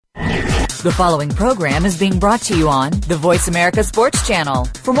The following program is being brought to you on the Voice America Sports Channel.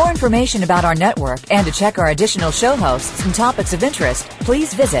 For more information about our network and to check our additional show hosts and topics of interest,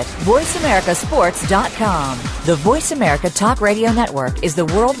 please visit voiceamericasports.com. The Voice America Talk Radio Network is the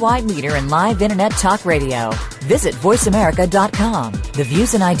worldwide leader in live Internet talk radio. Visit voiceamerica.com. The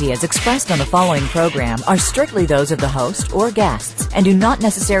views and ideas expressed on the following program are strictly those of the host or guests and do not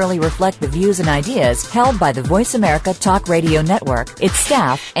necessarily reflect the views and ideas held by the Voice America Talk Radio Network, its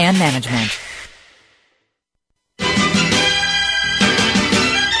staff, and management.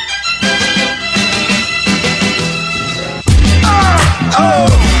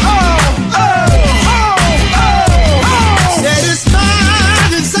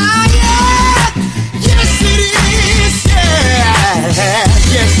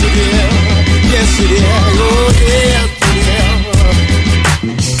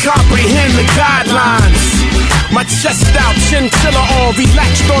 Comprehend the guidelines. My chest out, chinchilla all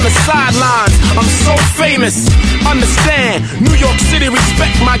relaxed on the sidelines. I'm so famous, understand. New York City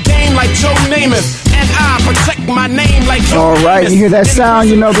respect my game like Joe Namath, and I protect my name like Joe. All right, you hear that sound?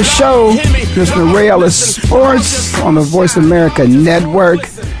 You know the show. Chris Morales Sports on the Voice America Network.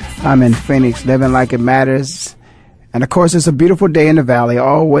 I'm in Phoenix, living like it matters. And, of course, it's a beautiful day in the Valley.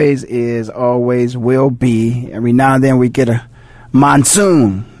 Always is, always will be. Every now and then we get a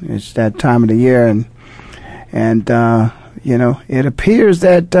monsoon. It's that time of the year. And you know, it appears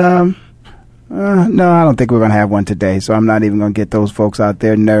that, no, I don't think we're going to have one today. So I'm not even going to get those folks out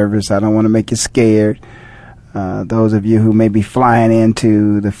there nervous. I don't want to make you scared. Those of you who may be flying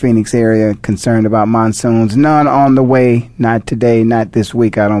into the Phoenix area concerned about monsoons, none on the way. Not today, not this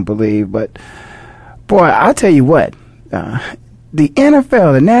week, I don't believe. But, boy, I'll tell you what. The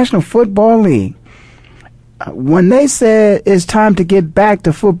NFL, the National Football League, when they said it's time to get back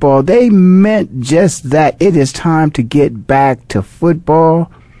to football, they meant just that. It is time to get back to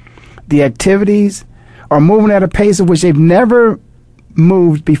football. The activities are moving at a pace of which they've never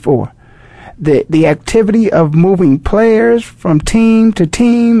moved before. The activity of moving players from team to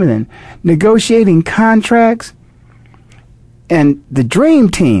team and negotiating contracts. And the dream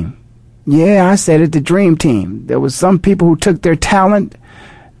team. Yeah, I said it, the dream team. There was some people who took their talent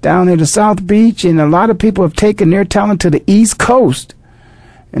down into South Beach, and a lot of people have taken their talent to the East Coast.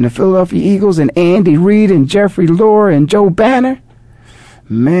 And the Philadelphia Eagles and Andy Reid and Jeffrey Lurie and Joe Banner,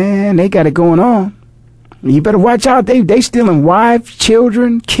 man, they got it going on. You better watch out. They stealing wives,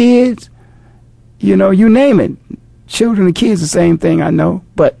 children, kids, you know, you name it. Children and kids, the same thing, I know.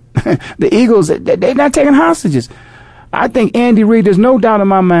 But the Eagles, they're not taking hostages. I think Andy Reid, there's no doubt in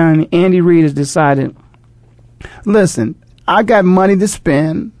my mind, Andy Reid has decided, listen, I got money to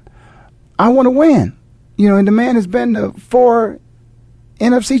spend. I want to win. You know, and the man has been to 4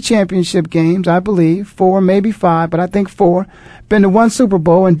 NFC championship games, I believe. 4, maybe 5, but I think 4. Been to 1 Super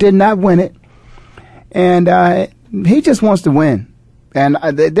Bowl and did not win it. And he just wants to win. And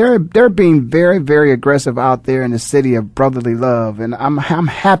they're being very, very aggressive out there in the city of brotherly love. And I'm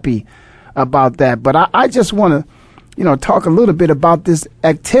happy about that. But I just want to, you know, talk a little bit about this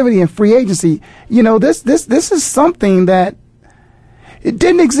activity in free agency. You know, this is something that it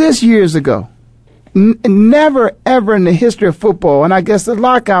didn't exist years ago. Never, ever in the history of football. And I guess the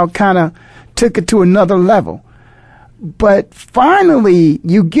lockout kind of took it to another level. But finally,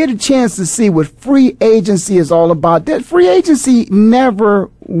 you get a chance to see what free agency is all about. That free agency never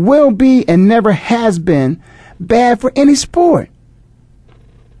will be and never has been bad for any sport.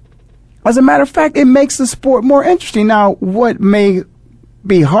 As a matter of fact, it makes the sport more interesting. Now, what may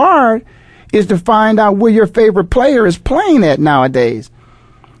be hard is to find out where your favorite player is playing at nowadays.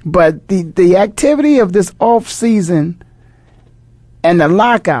 But the activity of this off season and the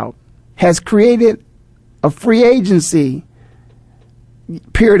lockout has created a free agency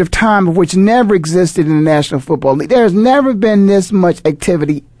period of time of which never existed in the National Football League. There's never been this much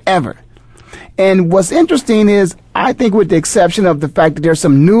activity ever. And what's interesting is, I think with the exception of the fact that there's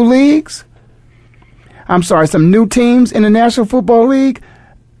some new some new teams in the National Football League,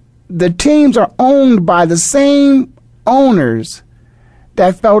 the teams are owned by the same owners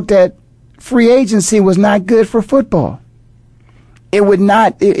that felt that free agency was not good for football. It would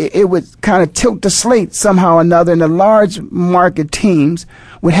kind of tilt the slate somehow or another, and the large market teams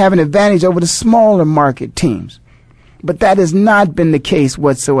would have an advantage over the smaller market teams. But that has not been the case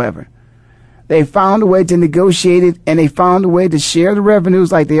whatsoever. They found a way to negotiate it, and they found a way to share the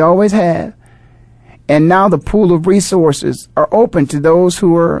revenues like they always have. And now the pool of resources are open to those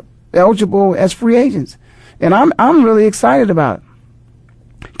who are eligible as free agents. And I'm really excited about it.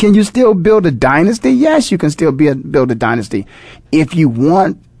 Can you still build a dynasty? Yes, you can still build a dynasty. If you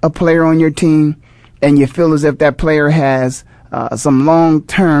want a player on your team and you feel as if that player has some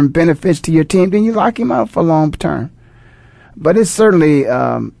long-term benefits to your team, then you lock him up for long-term. But it's certainly,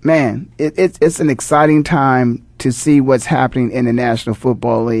 it's an exciting time to see what's happening in the National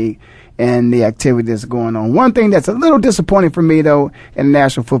Football League and the activity that's going on. One thing that's a little disappointing for me, though, in the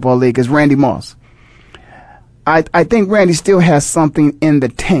National Football League is Randy Moss. I think Randy still has something in the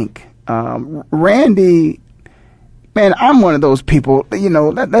tank. Randy, man, I'm one of those people,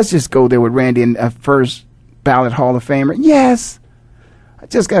 let's just go there with Randy in a first ballot Hall of Famer. Yes. I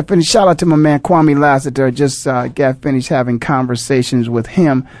just got finished. Shout out to my man Kwame Lassiter. Just got finished having conversations with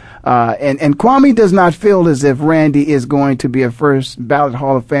him. And Kwame does not feel as if Randy is going to be a first ballot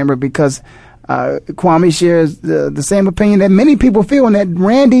Hall of Famer because Kwame shares the same opinion that many people feel, and that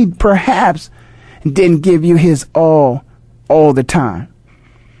Randy perhaps didn't give you his all the time.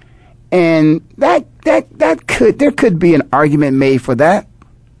 And there could be an argument made for that.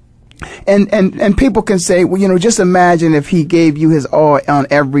 And people can say, well, just imagine if he gave you his all on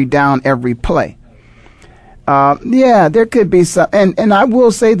every down, every play. There could be some, and I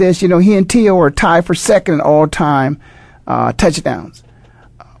will say this, he and T.O. are tied for second in all-time touchdowns.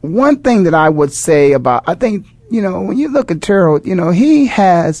 One thing that I would say about, I think, when you look at Terrell,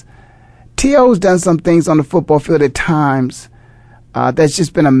 T.O.'s done some things on the football field at times that's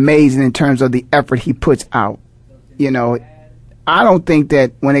just been amazing in terms of the effort he puts out. I don't think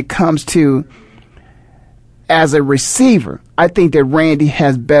that when it comes to as a receiver, I think that Randy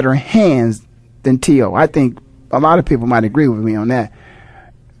has better hands than T.O. I think a lot of people might agree with me on that.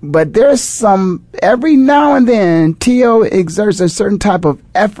 But there's every now and then, T.O. exerts a certain type of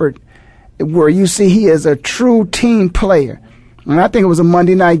effort where you see he is a true team player. And I think it was a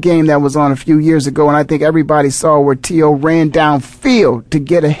Monday night game that was on a few years ago, and I think everybody saw where T.O. ran downfield to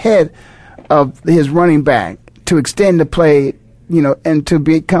get ahead of his running back to extend the play, and to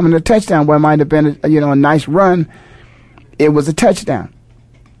becoming a touchdown. What might have been, a nice run, it was a touchdown.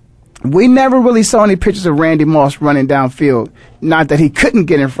 We never really saw any pictures of Randy Moss running downfield. Not that he couldn't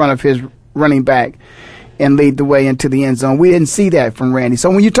get in front of his running back and lead the way into the end zone. We didn't see that from Randy. So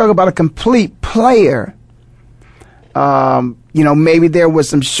when you talk about a complete player, maybe there was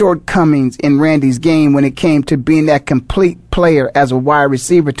some shortcomings in Randy's game when it came to being that complete player as a wide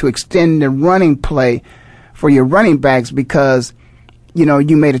receiver to extend the running play for your running backs because,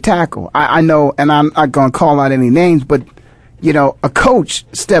 you made a tackle. I know, and I'm not going to call out any names, but, a coach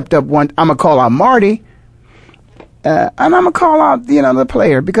stepped up I'm going to call out Marty, and I'm going to call out, the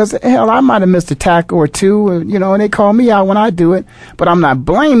player because, hell, I might have missed a tackle or two, and they call me out when I do it, but I'm not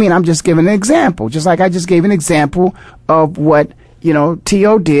blaming. I'm just giving an example, just like I just gave an example of what,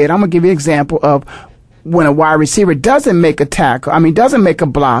 T.O. did. I'm going to give you an example of when a wide receiver doesn't make a tackle, doesn't make a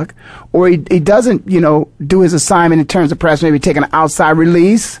block, or he doesn't, do his assignment in terms of perhaps maybe taking an outside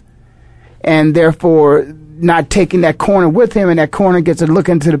release and therefore not taking that corner with him, and that corner gets a look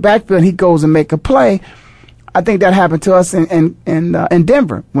into the backfield and he goes and make a play. I think that happened to us in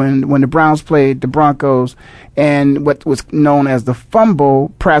Denver when the Browns played the Broncos, and what was known as the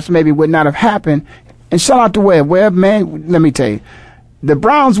fumble perhaps maybe would not have happened. And shout out to Webb. Webb, man, let me tell you, the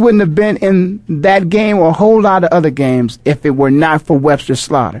Browns wouldn't have been in that game or a whole lot of other games if it were not for Webster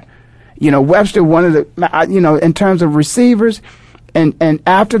Slaughter. Webster, one of the, in terms of receivers and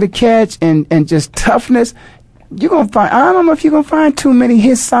after the catch and just toughness, you're going to find, I don't know if you're going to find too many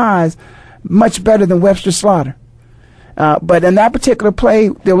his size much better than Webster Slaughter. But in that particular play,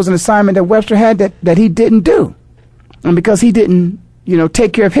 there was an assignment that Webster had that he didn't do. And because he didn't,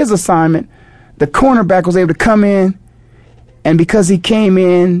 take care of his assignment, the cornerback was able to come in, and because he came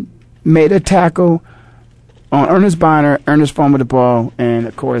in, made a tackle on Ernest Bonner, Ernest fumbled the ball, and,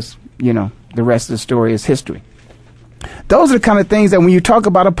 of course, the rest of the story is history. Those are the kind of things that when you talk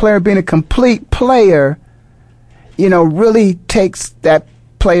about a player being a complete player, really takes that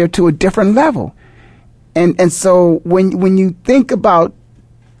player to a different level. And so when you think about,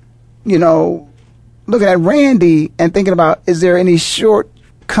 looking at Randy and thinking about, is there any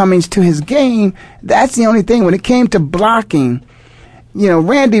shortcomings to his game? That's the only thing. When it came to blocking,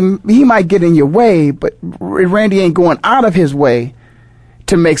 Randy, he might get in your way, but Randy ain't going out of his way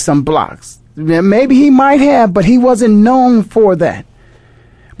to make some blocks. Maybe he might have, but he wasn't known for that.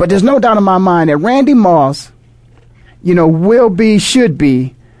 But there's no doubt in my mind that Randy Moss, should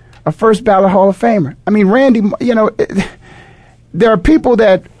be a first ballot Hall of Famer. Randy, there are people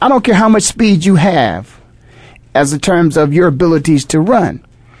that, I don't care how much speed you have as in terms of your abilities to run.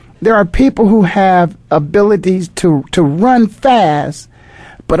 There are people who have abilities to run fast,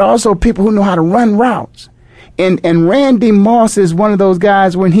 but also people who know how to run routes. And Randy Moss is one of those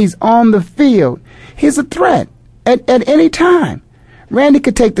guys, when he's on the field, he's a threat at any time. Randy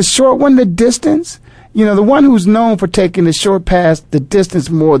could take the short one, the distance, You know, the one who's known for taking the short pass the distance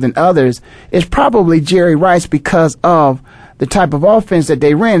more than others is probably Jerry Rice because of the type of offense that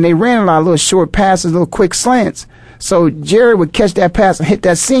they ran. They ran a lot of little short passes, little quick slants. So Jerry would catch that pass and hit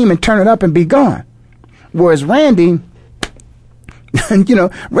that seam and turn it up and be gone. Whereas Randy, you know,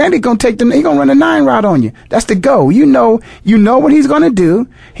 Randy gonna take them. He gonna run a 9 route on you. That's the go. You know what he's gonna do.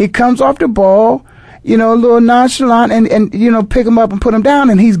 He comes off the ball, you know, a little nonchalant, and you know, pick him up and put him down,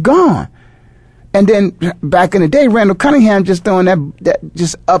 and he's gone. And then back in the day, Randall Cunningham just throwing that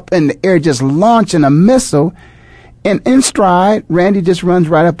just up in the air, just launching a missile, and in stride, Randy just runs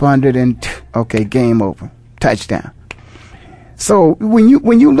right up under it, and okay, game over, touchdown. So when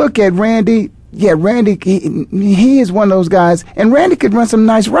you look at Randy. Yeah, Randy, he is one of those guys, and Randy could run some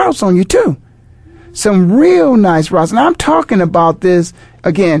nice routes on you, too. Some real nice routes. And I'm talking about this,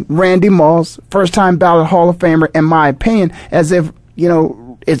 again, Randy Moss, first-time ballot Hall of Famer, in my opinion, as if, you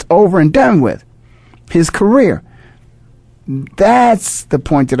know, it's over and done with. His career. That's the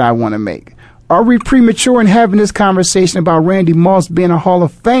point that I want to make. Are we premature in having this conversation about Randy Moss being a Hall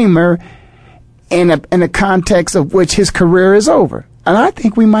of Famer in a context of which his career is over? And I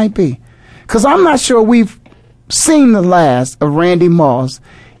think we might be. Because I'm not sure we've seen the last of Randy Moss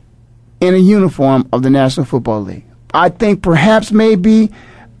in a uniform of the National Football League. I think perhaps maybe,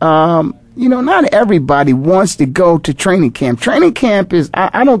 you know, not everybody wants to go to training camp. Training camp is,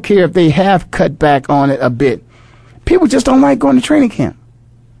 I don't care if they have cut back on it a bit. People just don't like going to training camp.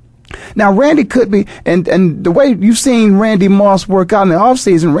 Now, Randy could be, and the way you've seen Randy Moss work out in the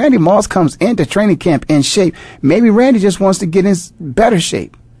offseason, Randy Moss comes into training camp in shape. Maybe Randy just wants to get in better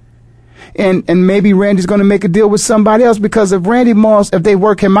shape. And maybe Randy's going to make a deal with somebody else, because if Randy Moss, if they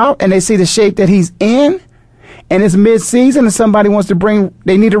work him out and they see the shape that he's in and it's mid-season and somebody wants to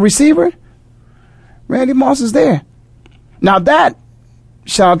they need a receiver, Randy Moss is there. Now that,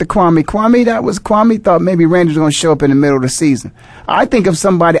 shout out to Kwame. Kwame thought maybe Randy was going to show up in the middle of the season. I think if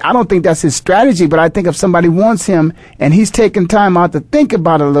somebody, I don't think that's his strategy, but I think if somebody wants him and he's taking time out to think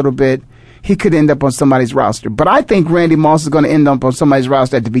about it a little bit, he could end up on somebody's roster. But I think Randy Moss is going to end up on somebody's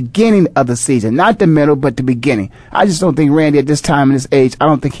roster at the beginning of the season. Not the middle, but the beginning. I just don't think Randy, at this time in his age, I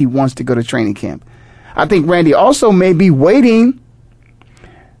don't think he wants to go to training camp. I think Randy also may be waiting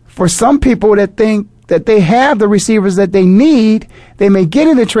for some people that think that they have the receivers that they need. They may get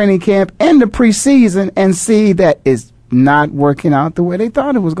into training camp and the preseason and see that it's not working out the way they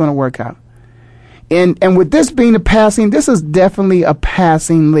thought it was going to work out. And with this being this is definitely a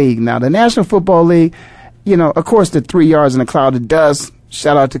passing league. Now, the National Football League, you know, of course, the 3 yards in a cloud of dust,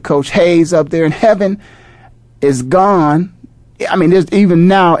 shout out to Coach Hayes up there in heaven, is gone. I mean, there's even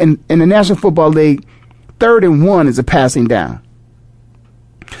now in the National Football League, 3rd and 1 is a passing down.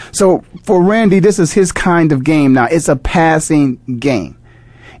 So for Randy, this is his kind of game now. It's a passing game.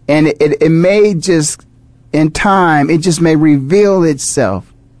 And it may just, in time, it just may reveal itself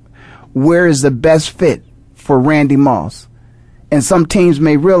where is the best fit for Randy Moss. And some teams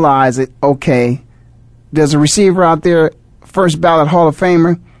may realize that, okay, there's a receiver out there, first ballot Hall of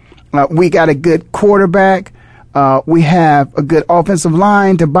Famer. We got a good quarterback. We have a good offensive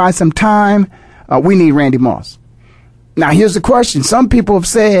line to buy some time. We need Randy Moss. Now, here's the question. Some people have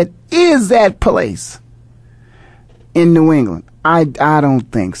said, is that place in New England? I don't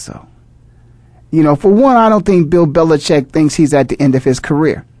think so. You know, for one, I don't think Bill Belichick thinks he's at the end of his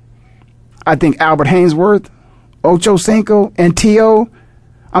career. I think Albert Hainsworth, Ocho Cinco, and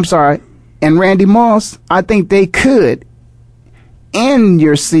and Randy Moss, I think they could end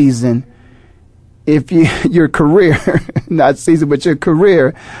your season if your career, not season, but your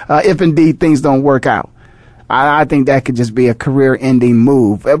career, if indeed things don't work out. I think that could just be a career-ending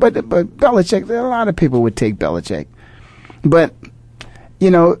move. But Belichick, a lot of people would take Belichick. But,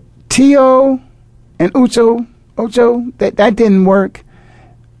 you know, T.O. and Ocho, that didn't work.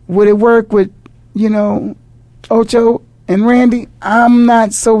 Would it work with, you know, Ocho and Randy? I'm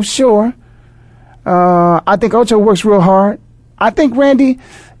not so sure. I think Ocho works real hard. I think Randy,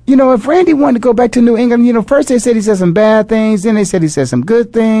 you know, if Randy wanted to go back to New England, you know, first they said he said some bad things, then they said he said some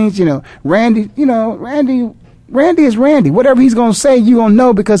good things. You know, Randy is Randy. Whatever he's going to say, you're going to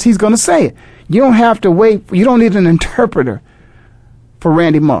know because he's going to say it. You don't have to wait. You don't need an interpreter for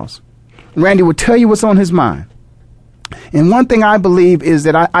Randy Moss. Randy will tell you what's on his mind. And one thing I believe is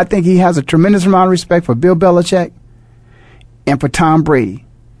that I think he has a tremendous amount of respect for Bill Belichick and for Tom Brady.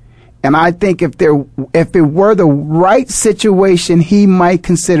 And I think if it were the right situation, he might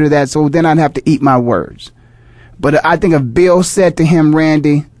consider that. So then I'd have to eat my words. But I think if Bill said to him,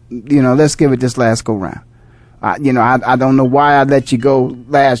 Randy, you know, let's give it this last go round. I don't know why I let you go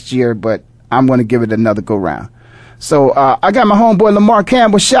last year, but I'm going to give it another go round. So I got my homeboy Lamar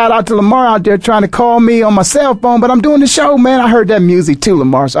Campbell. Shout out to Lamar out there trying to call me on my cell phone, but I'm doing the show, man. I heard that music too,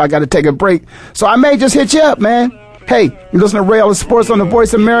 Lamar, so I got to take a break. So I may just hit you up, man. Hey, you listen to Ray Ellis Sports on the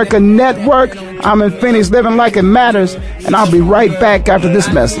Voice America Network. I'm in Phoenix, living like it matters, and I'll be right back after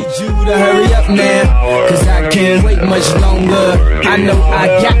this message. You to hurry up now, cause I can't wait much longer. I know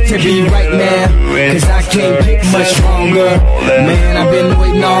I got to be right now, cause I can't get much longer. Man, I've been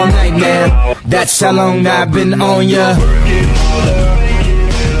waiting all night now. That's how long I've been on ya.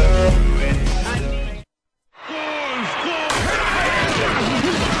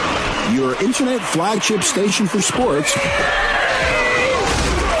 Your internet flagship station for sports.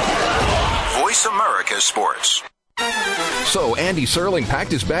 Voice America Sports. So Andy Serling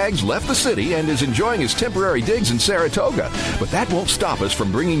packed his bags, left the city, and is enjoying his temporary digs in Saratoga. But that won't stop us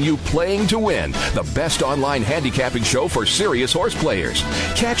from bringing you Playing to Win, the best online handicapping show for serious horse players.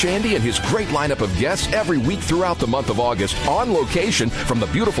 Catch Andy and his great lineup of guests every week throughout the month of August on location from the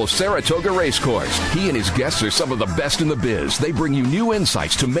beautiful Saratoga Racecourse. He and his guests are some of the best in the biz. They bring you new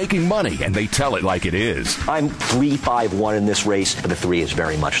insights to making money, and they tell it like it is. I'm 3-5-1 in this race, but the 3 is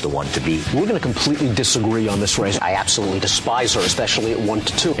very much the one to beat. We're going to completely disagree on this race. I absolutely despise her, especially at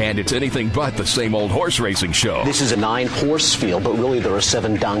 1-2. And it's anything but the same old horse racing show. This is a 9-horse field, but really there are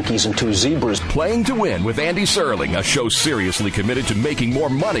 7 donkeys and 2 zebras. Playing to Win with Andy Serling, a show seriously committed to making more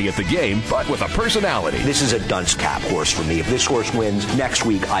money at the game, but with a personality. This is a dunce cap horse for me. If this horse wins, next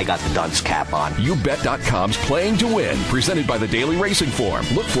week I got the dunce cap on. YouBet.com's Playing to Win, presented by the Daily Racing Form.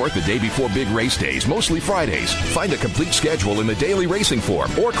 Look for it the day before big race days, mostly Fridays. Find a complete schedule in the Daily Racing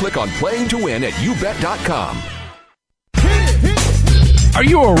Form or click on Playing to Win at YouBet.com. Are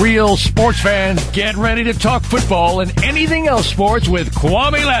you a real sports fan? Get ready to talk football and anything else sports with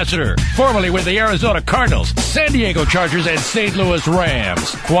Kwame Lassiter, formerly with the Arizona Cardinals, San Diego Chargers, and St. Louis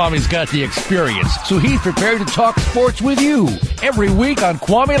Rams. Kwame's got the experience, so he's prepared to talk sports with you every week on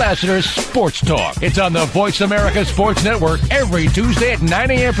Kwame Lassiter's Sports Talk. It's on the Voice America Sports Network every Tuesday at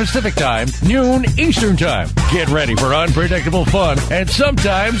 9 a.m. Pacific Time, noon Eastern Time. Get ready for unpredictable fun and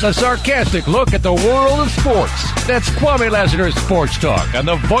sometimes a sarcastic look at the world of sports. That's Kwame Lassiter's Sports Talk on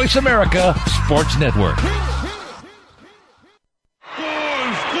the Voice America Sports Network.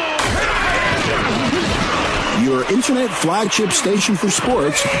 Your internet flagship station for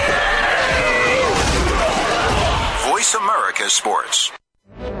sports. Voice America Sports.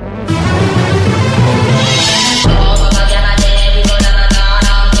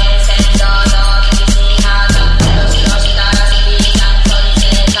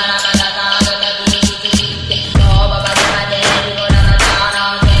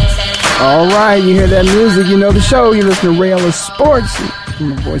 All right, you hear that music, you know the show. You listen to Ray Ellis Sports from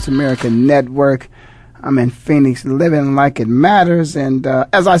the Voice America Network. I'm in Phoenix, living like it matters. And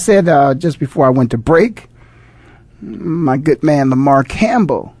as I said just before I went to break, my good man Lamar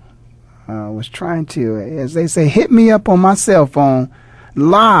Campbell was trying to, as they say, hit me up on my cell phone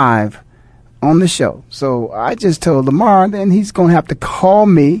live on the show. So I just told Lamar then he's going to have to call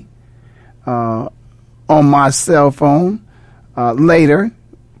me on my cell phone later.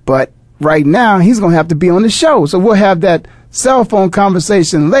 But right now, he's going to have to be on the show. So we'll have that cell phone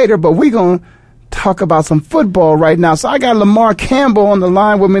conversation later, but we're going to talk about some football right now. So I got Lamar Campbell on the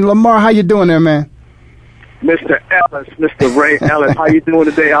line with me. Lamar, how you doing there, man? Mr. Ellis, Mr. Ray Ellis, how you doing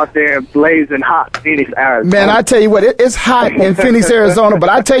today out there in blazing hot Phoenix, Arizona? Man, I tell you what, it's hot in Phoenix, Arizona, but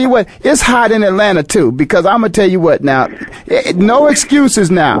I tell you what, it's hot in Atlanta too, because I'm going to tell you what now, no excuses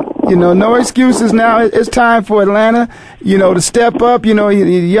now. You know, no excuses now. It's time for Atlanta, you know, to step up. You know, the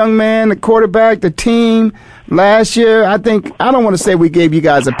young man, the quarterback, the team. Last year, I don't want to say we gave you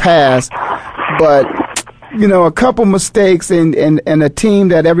guys a pass, but, you know, a couple mistakes and a team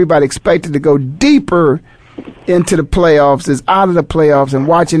that everybody expected to go deeper into the playoffs is out of the playoffs and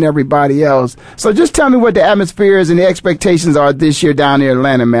watching everybody else. So just tell me what the atmosphere is and the expectations are this year down there in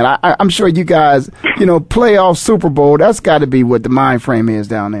Atlanta, man. I'm sure you guys, you know, playoff Super Bowl, that's got to be what the mind frame is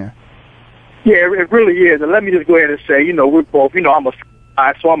down there. Yeah, it really is. And let me just go ahead and say, you know, we're both, you know, I'm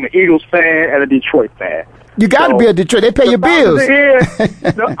an Eagles fan and a Detroit fan. You got to be a Detroit. They pay your bills.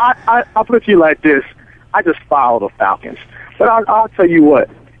 No, I'll put it to you like this. I just follow the Falcons. But I'll tell you what.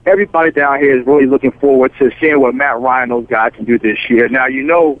 Everybody down here is really looking forward to seeing what Matt Ryan and those guys can do this year. Now, you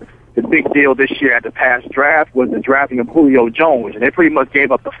know, the big deal this year at the past draft was the drafting of Julio Jones, and they pretty much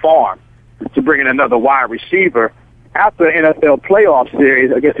gave up the farm to bring in another wide receiver after the NFL playoff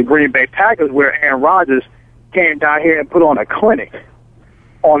series against the Green Bay Packers, where Aaron Rodgers came down here and put on a clinic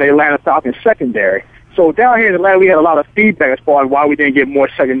on the Atlanta Falcons secondary. So down here in Atlanta, we had a lot of feedback as far as why we didn't get more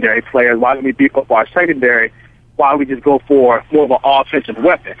secondary players, why didn't we beef up our secondary, why we just go for more of an offensive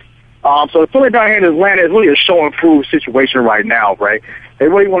weapon. So the Philly down here in Atlanta is really a show and prove situation right now, right? They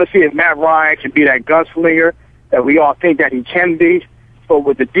really want to see if Matt Ryan can be that gunslinger that we all think that he can be. But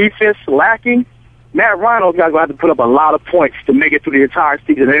with the defense lacking, Matt Ryan, those guys are going to have to put up a lot of points to make it through the entire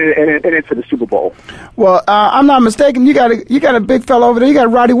season and into the Super Bowl. Well, I'm not mistaken. You got a big fella over there. You got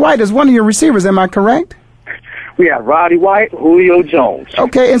Roddy White as one of your receivers. Am I correct? We have Roddy White, Julio Jones.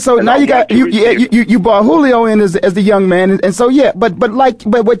 Okay, and so now you got you brought Julio in as the young man, and so but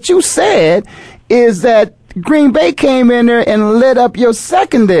what you said is that Green Bay came in there and lit up your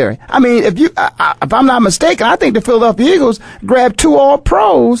secondary. I mean, if I'm not mistaken, I think the Philadelphia Eagles grabbed 2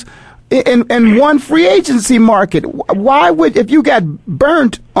 All-Pros in one free agency market. Why would, if you got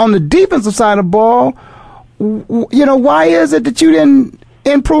burnt on the defensive side of the ball, why is it that you didn't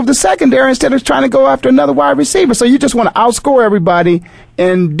improve the secondary instead of trying to go after another wide receiver? So you just want to outscore everybody,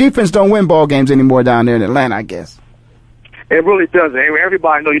 and defense don't win ball games anymore down there in Atlanta, I guess. It really doesn't.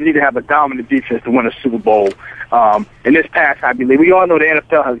 Everybody knows you need to have a dominant defense to win a Super Bowl. In this pass-happy league, we all know the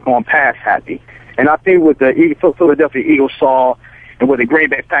NFL has gone pass-happy. And I think what the Philadelphia Eagles saw and what the Green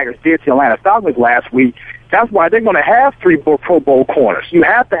Bay Packers did to the Atlanta Falcons last week, that's why they're going to have 3 Pro Bowl corners. You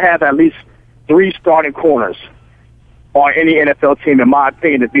have to have at least 3 starting corners on any NFL team, in my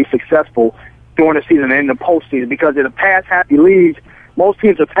opinion, to be successful during the season and in the postseason, because in a pass-happy league, most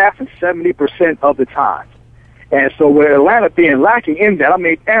teams are passing 70% of the time. And so with Atlanta being lacking in that, I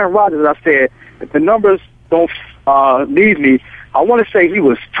mean, Aaron Rodgers, as I said, if the numbers don't lead me, I want to say he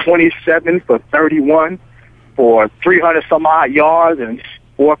was 27 for 31 for 300-some-odd yards and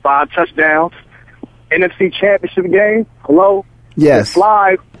 4 or 5 touchdowns. NFC Championship game, hello? Yes.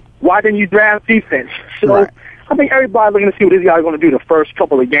 Fly, why didn't you draft defense? So right. I think everybody's looking to see what this guy's going to do the first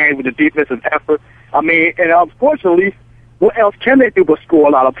couple of games with the defensive effort. I mean, and unfortunately, what else can they do but score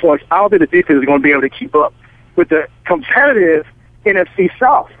a lot of points? I don't think the defense is going to be able to keep up with the competitive NFC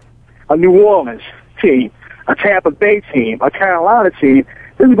South, a New Orleans team, a Tampa Bay team, a Carolina team.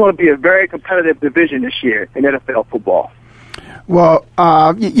 This is going to be a very competitive division this year in NFL football. Well,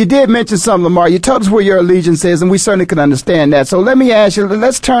 you did mention something, Lamar. You told us where your allegiance is, and we certainly can understand that. So let me ask you,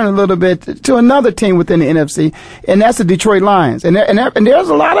 let's turn a little bit to another team within the NFC, and that's the Detroit Lions. And there's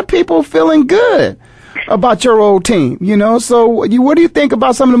a lot of people feeling good about your old team, So what do you think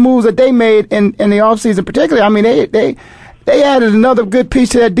about some of the moves that they made in the offseason particularly? I mean, they added another good piece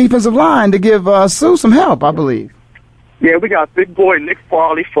to that defensive line to give Sue some help, I believe. Yeah, we got big boy Nick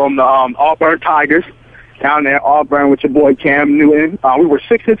Farley from the Auburn Tigers down there, Auburn, with your boy Cam Newton. We were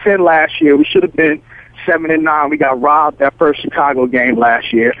 6-10 last year. We should have been 7-9. We got robbed that first Chicago game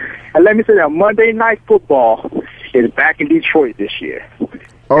last year. And let me say that Monday Night Football is back in Detroit this year.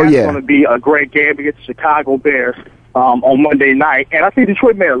 Oh, That's yeah. going to be a great game against the Chicago Bears on Monday night. And I think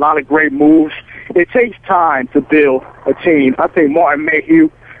Detroit made a lot of great moves. It takes time to build a team. I think Martin Mayhew,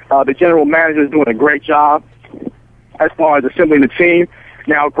 the general manager, is doing a great job as far as assembling the team.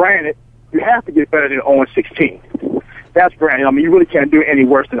 Now, granted, you have to get better than 0-16. That's granted. I mean, you really can't do any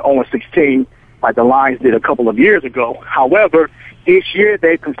worse than 0-16 like the Lions did a couple of years ago. However, each year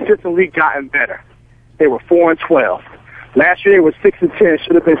they've consistently gotten better. They were 4-12. Last year they were 6-10,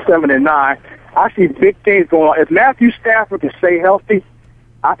 should have been 7-9. I see big things going on. If Matthew Stafford can stay healthy,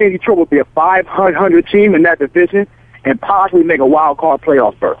 I think Detroit will be a 500 team in that division and possibly make a wild card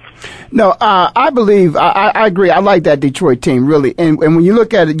playoff berth. No, I believe, I agree. I like that Detroit team, really. And when you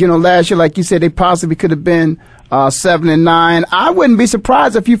look at it, last year, like you said, they possibly could have been 7-9. I wouldn't be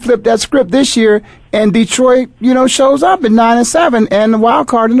surprised if you flip that script this year and Detroit, shows up at 9-7 and the wild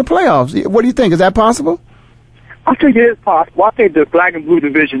card in the playoffs. What do you think? Is that possible? I think it is possible. I think the black and blue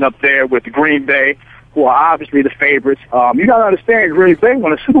division up there with the Green Bay, who are obviously the favorites. You got to understand, Green Bay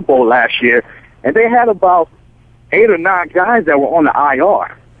won a Super Bowl last year, and they had about 8 or 9 guys that were on the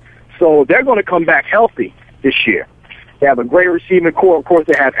IR. So they're going to come back healthy this year. They have a great receiving core. Of course,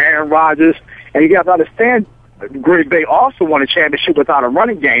 they have Aaron Rodgers. And you got to understand, Green Bay also won a championship without a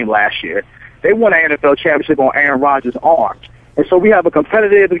running game last year. They won an NFL championship on Aaron Rodgers' arm. And so we have a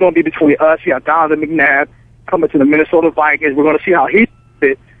competitive, it's going to be between us. You have Donovan McNabb coming to the Minnesota Vikings. We're going to see how he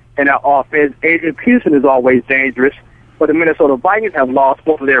fits in that offense. Adrian Peterson is always dangerous, but the Minnesota Vikings have lost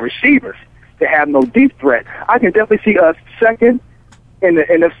both of their receivers. They have no deep threat. I can definitely see us second in the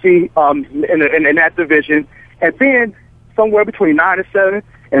NFC, in that division, and then somewhere between 9-7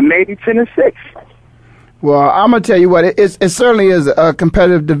 and maybe 10-6. Well, I'm gonna tell you what, it certainly is a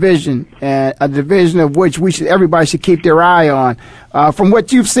competitive division, and a division of which everybody should keep their eye on. From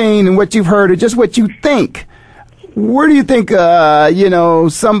what you've seen and what you've heard, or just what you think, where do you think,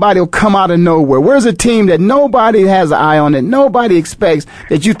 somebody will come out of nowhere? Where's a team that nobody has an eye on, that nobody expects,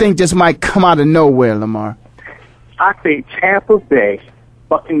 that you think just might come out of nowhere, Lamar? I think Tampa Bay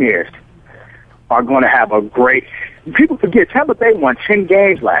Buccaneers are going to have a great. People forget Tampa Bay won 10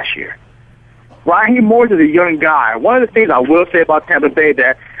 games last year. Raheem Morris is a young guy. One of the things I will say about Tampa Bay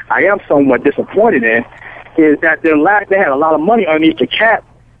that I am somewhat disappointed in is that they had a lot of money underneath the cap,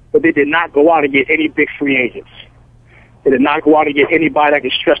 but they did not go out and get any big free agents. They did not go out and get anybody that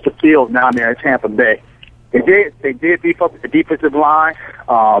could stretch the field down there in Tampa Bay. They did beef up the defensive line.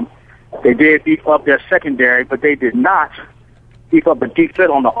 They did beef up their secondary, but they did not beef up the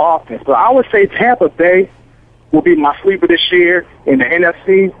defense on the offense. So I would say Tampa Bay will be my sleeper this year in the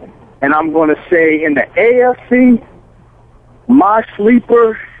NFC. And I'm going to say in the AFC, my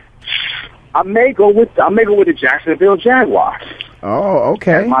sleeper, I may go with the Jacksonville Jaguars. Oh,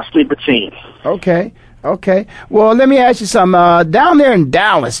 okay. That's my sleeper team. Okay. Well, let me ask you something. Down there in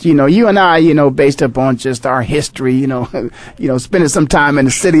Dallas, you and I, based upon just our history, spending some time in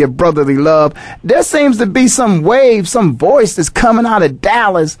the city of brotherly love, there seems to be some wave, some voice that's coming out of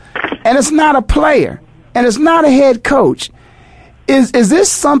Dallas, and it's not a player, and it's not a head coach. Is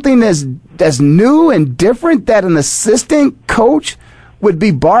this something that's new and different, that an assistant coach would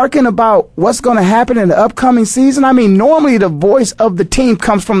be barking about what's going to happen in the upcoming season? I mean, normally the voice of the team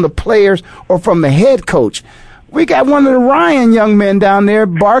comes from the players or from the head coach. We got one of the Ryan young men down there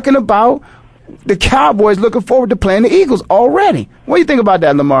barking about the Cowboys looking forward to playing the Eagles already. What do you think about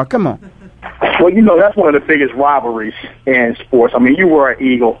that, Lamar? Come on. Well, that's one of the biggest rivalries in sports. I mean, you were an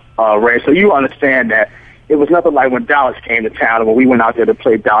Eagle, Ray, so you understand that. It was nothing like when Dallas came to town and when we went out there to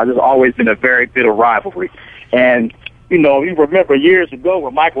play Dallas. There's always been a very bitter rivalry. And, you remember years ago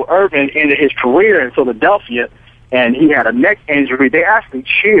when Michael Irvin ended his career in Philadelphia and he had a neck injury, they actually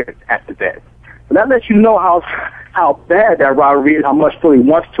cheered after that. So that lets you know how bad that rivalry is, how much Philly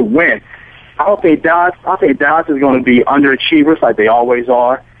wants to win. I think Dallas is going to be underachievers like they always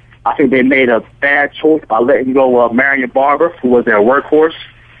are. I think they made a bad choice by letting go of Marion Barber, who was their workhorse.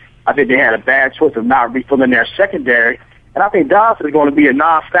 I think they had a bad choice of not refilling their secondary. And I think Dallas is going to be a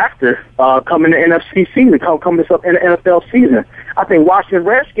non-factor coming the NFC season, coming this up in the NFL season. I think Washington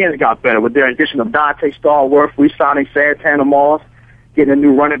Redskins got better with their addition of Dante Stallworth, re-signing Santana Moss, getting a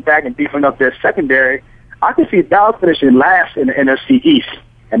new running back and beefing up their secondary. I can see Dallas finishing last in the NFC East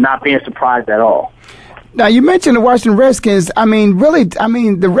and not being surprised at all. Now, you mentioned the Washington Redskins.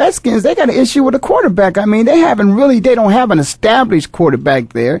 The Redskins, they got an issue with a quarterback. I mean, they don't have an established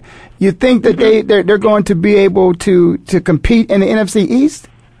quarterback there. You think that they're going to be able to compete in the NFC East?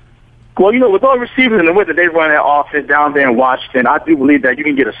 Well, with all the receivers and the way that they run that offense down there in Washington, I do believe that you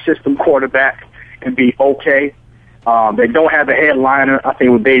can get a system quarterback and be okay. They don't have a headliner. I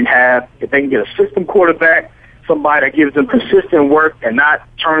think what they have, if they can get a system quarterback, somebody that gives them consistent work and not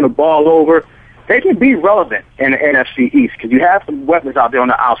turn the ball over, they can be relevant in the NFC East because you have some weapons out there on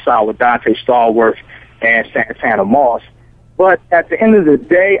the outside with Dante Stallworth and Santana Moss. But at the end of the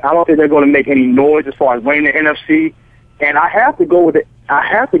day, I don't think they're going to make any noise as far as winning the NFC. And I have to go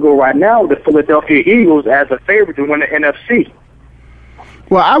right now with the Philadelphia Eagles as a favorite to win the NFC.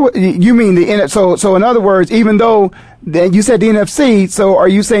 Well, you mean so in other words, even though you said the NFC, so are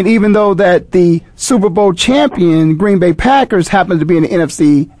you saying even though that the Super Bowl champion Green Bay Packers happen to be in the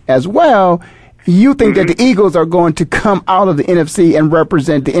NFC as well, you think that the Eagles are going to come out of the NFC and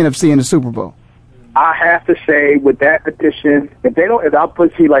represent the NFC in the Super Bowl? I have to say, with that addition, I'll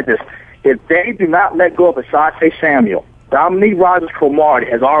put it to you like this, if they do not let go of Asante Samuel, Dominique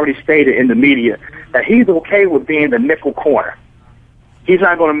Rodgers-Cromartie has already stated in the media that he's okay with being the nickel corner. He's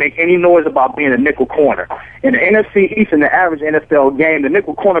not going to make any noise about being a nickel corner. In the NFC East, in the average NFL game, the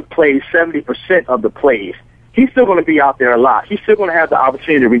nickel corner plays 70% of the plays. He's still going to be out there a lot. He's still going to have the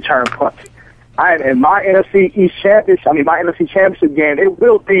opportunity to return punts. In my NFC championship game, it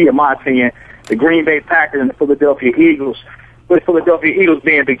will be, in my opinion, the Green Bay Packers and the Philadelphia Eagles, with the Philadelphia Eagles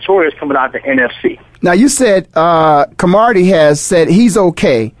being victorious coming out the NFC. Now, you said Cromartie has said he's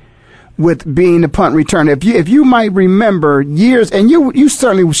okay with being the punt returner. If you might remember years, and you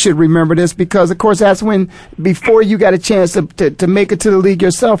certainly should remember this because, of course, that's when, before you got a chance to make it to the league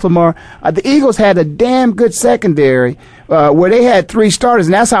yourself, Lamar, the Eagles had a damn good secondary where they had 3 starters,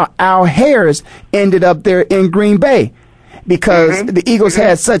 and that's how Al Harris ended up there in Green Bay. Because the Eagles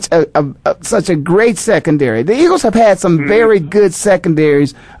had such a great secondary. The Eagles have had some very good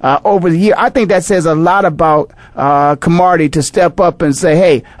secondaries over the year. I think that says a lot about Cromartie to step up and say,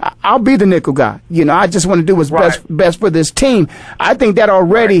 "Hey, I'll be the nickel guy. I just want to do what's best for this team." I think that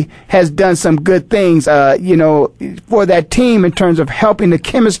already has done some good things, for that team in terms of helping the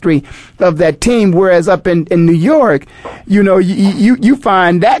chemistry of that team. Whereas up in New York, you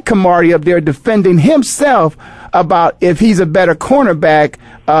find that Cromartie up there defending himself about if he's a better cornerback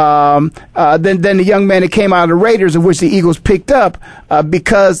than the young man that came out of the Raiders, of which the Eagles picked up,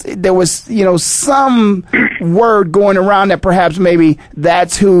 because there was, some word going around that perhaps maybe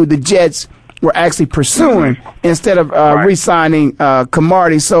that's who the Jets were actually pursuing instead of re-signing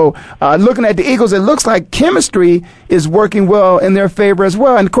Cromartie. So looking at the Eagles, it looks like chemistry is working well in their favor as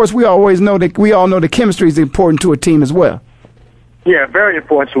well. And of course, we all know that chemistry is important to a team as well. Yeah, very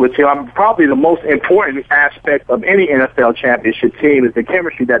important to a team. Probably the most important aspect of any NFL championship team is the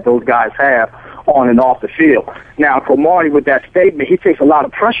chemistry that those guys have on and off the field. Now, Cromartie, with that statement, he takes a lot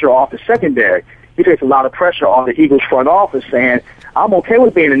of pressure off the secondary. He takes a lot of pressure off the Eagles front office, saying, I'm okay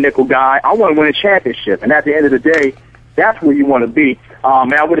with being a nickel guy. I want to win a championship. And at the end of the day, that's where you want to be.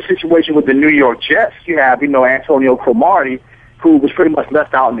 Now, with the situation with the New York Jets, you have, Antonio Cromartie, who was pretty much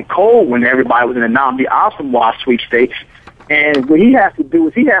left out in the cold when everybody was in the Nnamdi Asomugha sweepstakes. And what he has to do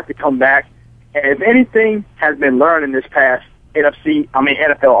is he has to come back. And if anything has been learned in this past NFL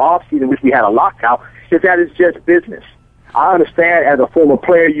offseason, which we had a lockout, is that it's just business. I understand as a former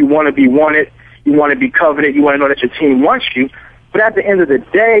player, you want to be wanted, you want to be coveted, you want to know that your team wants you. But at the end of the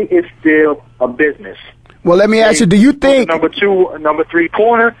day, it's still a business. Well, let me ask you, do you think number 2, number 3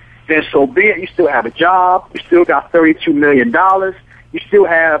 corner, then so be it. You still have a job. You still got $32 million. You still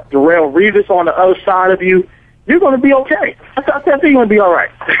have Darrelle Revis on the other side of you. You're going to be okay. I think you're going to be all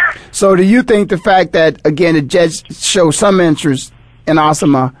right. So do you think the fact that, again, the Jets show some interest in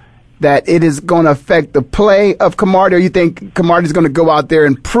Asomugha, that it is going to affect the play of Cromartie, or you think Cromartie's going to go out there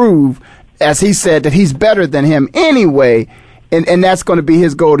and prove, as he said, that he's better than him anyway, and that's going to be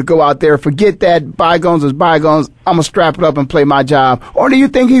his goal, to go out there, forget that bygones is bygones, I'm going to strap it up and play my job? Or do you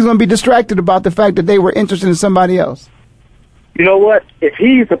think he's going to be distracted about the fact that they were interested in somebody else? You know what? If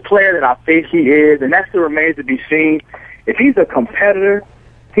he's the player that I think he is, and that still remains to be seen, if he's a competitor,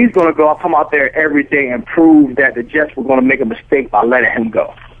 he's going to come out there every day and prove that the Jets were going to make a mistake by letting him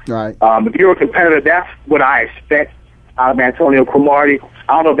go. Right. If you're a competitor, that's what I expect out of Antonio Cromartie.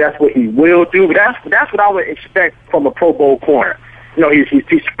 I don't know if that's what he will do, but that's what I would expect from a Pro Bowl corner. He's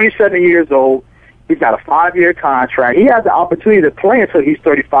 27 years old. He's got a 5-year contract. He has the opportunity to play until he's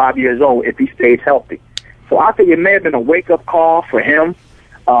 35 years old if he stays healthy. So I think it may have been a wake-up call for him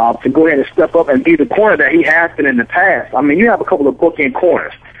to go ahead and step up and be the corner that he has been in the past. I mean, you have a couple of bookend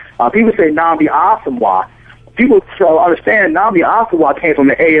corners. People say Nnamdi Asomugha. People understand Nnamdi Asomugha came from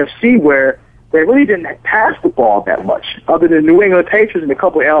the AFC, where they really didn't pass the ball that much. Other than New England Patriots and a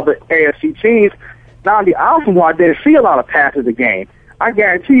couple of other AFC teams, Nnamdi Asomugha didn't see a lot of passes a game. I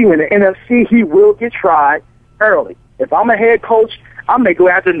guarantee you in the NFC, he will get tried early. If I'm a head coach, I may go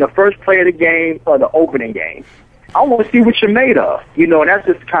after him the first play of the game or the opening game. I want to see what you're made of. And that's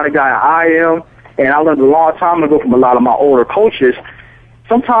just the kind of guy I am. And I learned a long time ago from a lot of my older coaches.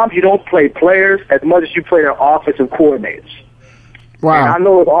 Sometimes you don't play players as much as you play their offensive coordinators. Wow. And I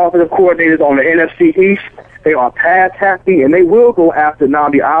know the offensive coordinators on the NFC East, they are pass happy, and they will go after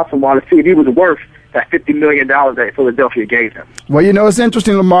Nnamdi Asomugha to see if he was worth that $50 million that Philadelphia gave him. Well, it's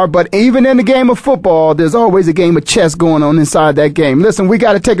interesting, Lamar, but even in the game of football, there's always a game of chess going on inside that game. Listen, we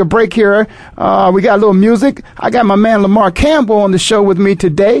got to take a break here. We got a little music. I got my man Lamar Campbell on the show with me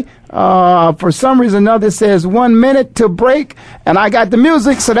today. For some reason or another, it says 1 minute to break, and I got the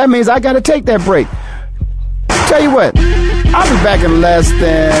music, so that means I got to take that break. Tell you what, I'll be back in less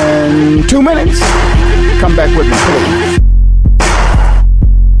than 2 minutes. Come back with me, please.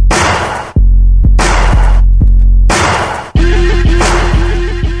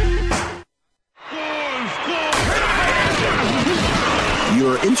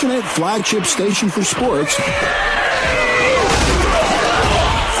 Your internet flagship station for sports.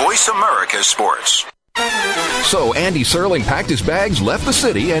 Voice America Sports. So Andy Serling packed his bags, left the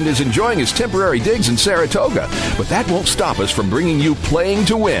city, and is enjoying his temporary digs in Saratoga. But that won't stop us from bringing you Playing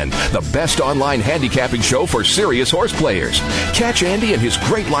to Win, the best online handicapping show for serious horse players. Catch Andy and his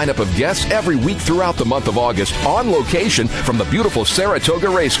great lineup of guests every week throughout the month of August on location from the beautiful Saratoga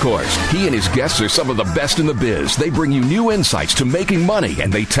Racecourse. He and his guests are some of the best in the biz. They bring you new insights to making money,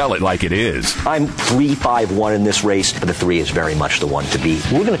 and they tell it like it is. I'm 3-5-1 in this race, but the 3 is very much the one to beat.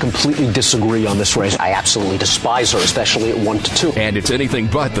 We're going to completely disagree on this race. I absolutely despise her, especially at 1-2. And it's anything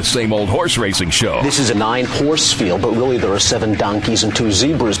but the same old horse racing show. This is a 9-horse field, but really there are 7 donkeys and 2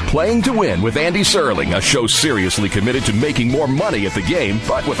 zebras. Playing to Win with Andy Serling, a show seriously committed to making more money at the game,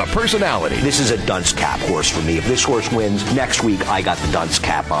 but with a personality. This is a dunce cap horse for me. If this horse wins, next week I got the dunce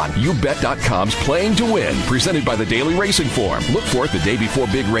cap on. YouBet.com's Playing to Win, presented by the Daily Racing Form. Look for it the day before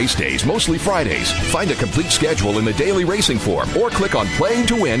big race days, mostly Fridays. Find a complete schedule in the Daily Racing Form or click on Playing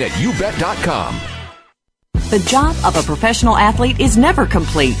to Win at YouBet.com. The job of a professional athlete is never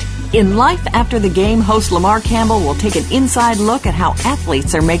complete. In Life After the Game, host Lamar Campbell will take an inside look at how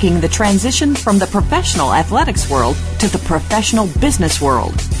athletes are making the transition from the professional athletics world to the professional business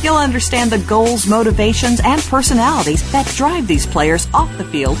world. You'll understand the goals, motivations, and personalities that drive these players off the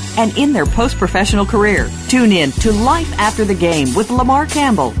field and in their post-professional career. Tune in to Life After the Game with Lamar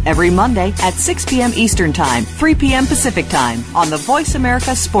Campbell every Monday at 6 p.m. Eastern Time, 3 p.m. Pacific Time on the Voice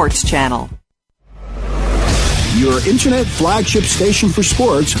America Sports Channel. Your internet flagship station for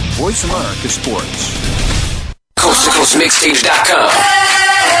sports, Voice America Sports. CoastToCoastMixtapes.com.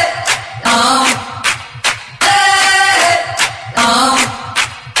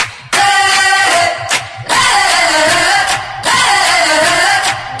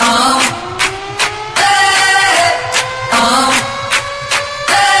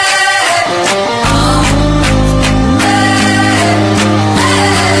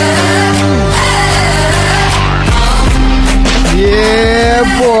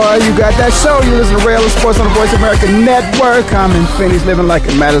 You got that show. You listen to Ray Ellis Sports on the Voice America Network. I'm in Phoenix, living like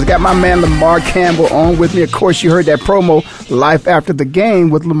it matters. Got my man Lamar Campbell on with me. Of course, you heard that promo, Life After the Game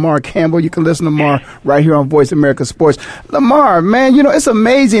with Lamar Campbell. You can listen to Lamar right here on Voice America Sports. Lamar, man, it's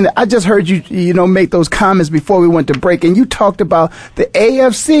amazing. I just heard you make those comments before we went to break, and you talked about the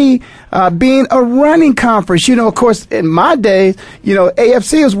AFC being a running conference. Of course, in my day,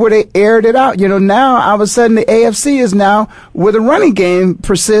 AFC is where they aired it out. Now all of a sudden the AFC is now where the running game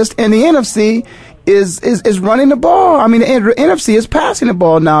persists, and the NFC is running the ball. I mean, the NFC is passing the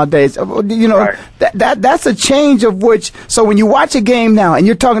ball nowadays. Right. That's a change of which. So when you watch a game now, and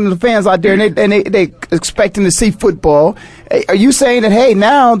you're talking to the fans out there, and they expecting to see football, are you saying that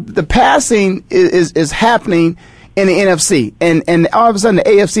now the passing is happening in the NFC, and all of a sudden the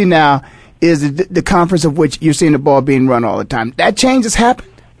AFC now is the conference of which you're seeing the ball being run all the time? That change has happened.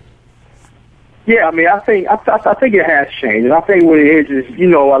 Yeah, I mean, I think it has changed, and I think what it is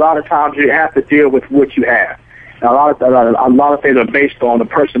a lot of times you have to deal with what you have. And a lot of things are based on the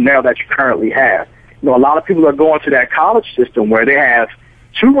personnel that you currently have. A lot of people are going to that college system where they have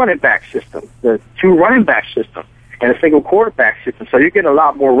two running back system, and a single quarterback system. So you're getting a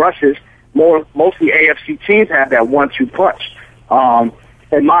lot more rushes. Mostly AFC teams have that 1-2 punch.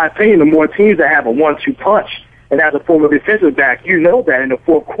 In my opinion, the more teams that have a 1-2 punch, and as a former defensive back, you know that in the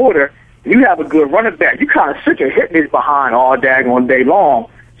fourth quarter, you have a good running back. You kind of sit there hitting his behind all daggone day long.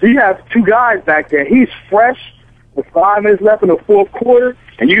 So you have two guys back there. He's fresh with 5 minutes left in the fourth quarter,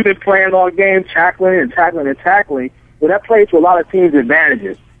 and you've been playing all game, tackling. Well, that plays to a lot of teams'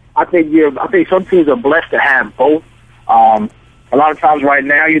 advantages. I think some teams are blessed to have both. A lot of times right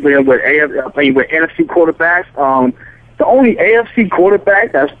now you're dealing with NFC quarterbacks. The only AFC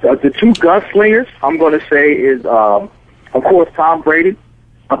quarterback that's the two gunslingers, I'm going to say, is, of course, Tom Brady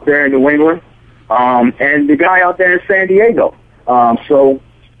up there in New England, and the guy out there in San Diego. I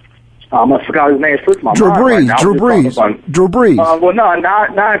forgot his name. Drew Brees. Well, no,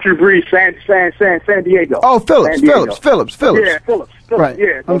 not Drew Brees. San Diego. Oh, Phillips. Yeah, Phillips. Right.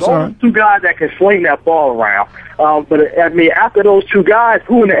 Yeah, I'm sorry. Two guys that can sling that ball around. But I mean, after those two guys,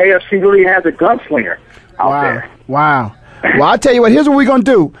 who in the AFC really has a gunslinger out there? Wow. Well, I'll tell you what. Here's what we're gonna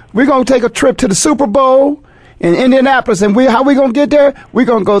do. We're gonna take a trip to the Super Bowl in Indianapolis, and how we gonna get there? We're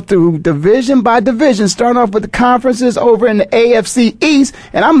gonna go through division by division, starting off with the conferences over in the AFC East,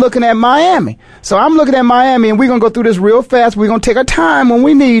 and I'm looking at Miami. So I'm looking at Miami, and we're gonna go through this real fast. We're gonna take our time when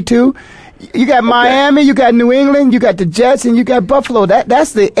we need to. You got Miami, you got New England, you got the Jets, and you got Buffalo.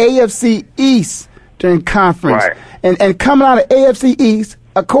 That's the AFC East during conference. Right. And coming out of AFC East,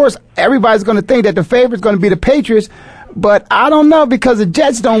 of course, everybody's gonna think that the favorite's gonna be the Patriots. But I don't know, because the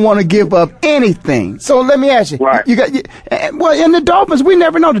Jets don't want to give up anything. So let me ask you. Right. And the Dolphins, we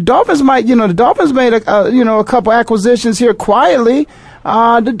never know. The Dolphins made a couple acquisitions here quietly.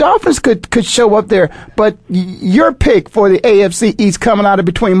 The Dolphins could show up there. But your pick for the AFC East coming out of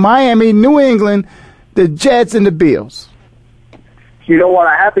between Miami, New England, the Jets, and the Bills. You know what?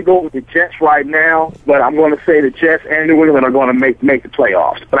 I have to go with the Jets right now, but I'm going to say the Jets and New England are going to make the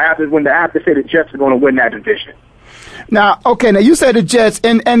playoffs. But I have to say the Jets are going to win that division. Now you said the Jets,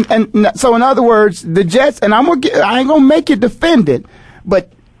 and so in other words, the Jets, and I ain't gonna make you defend it,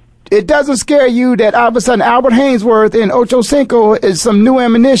 but it doesn't scare you that all of a sudden Albert Haynesworth and Ocho Cinco is some new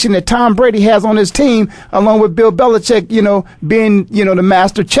ammunition that Tom Brady has on his team, along with Bill Belichick, being the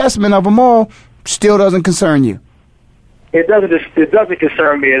master chessman of them all, still doesn't concern you. It doesn't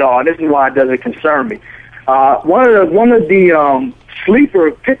concern me at all, and this is why it doesn't concern me. One of the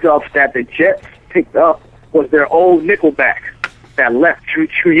sleeper pickups that the Jets picked up was their old nickelback that left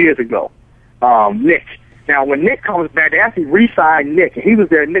two years ago, Nick. Now, when Nick comes back, they actually re-signed Nick, and he was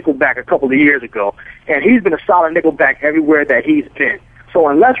their nickelback a couple of years ago, and he's been a solid nickelback everywhere that he's been. So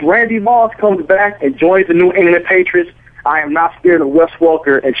unless Randy Moss comes back and joins the New England Patriots, I am not scared of Wes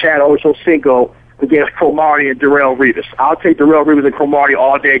Welker and Chad Ochocinco against Cromartie and Darrelle Revis. I'll take Darrelle Revis and Cromartie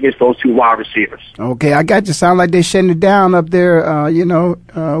all day against those two wide receivers. Okay, I got you. Sound like they're shutting it down up there,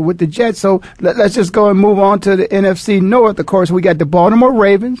 with the Jets. So let's just go and move on to the NFC North. Of course, we got the Baltimore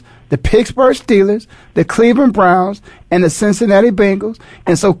Ravens, the Pittsburgh Steelers, the Cleveland Browns, and the Cincinnati Bengals.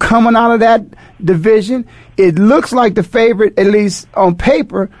 And so coming out of that division, it looks like the favorite, at least on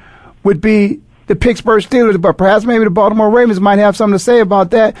paper, would be the Pittsburgh Steelers, but perhaps maybe the Baltimore Ravens might have something to say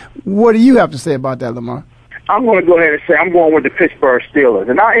about that. What do you have to say about that, Lamar? I'm going to go ahead and say I'm going with the Pittsburgh Steelers.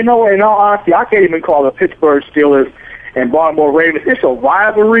 And in all honesty, I can't even call the Pittsburgh Steelers and Baltimore Ravens. It's a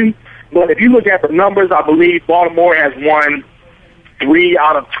rivalry, but if you look at the numbers, I believe Baltimore has won 3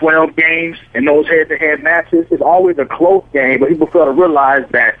 out of 12 games in those head-to-head matches. It's always a close game, but people fail to realize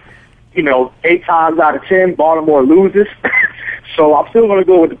that, 8 times out of 10, Baltimore loses. So I'm still going to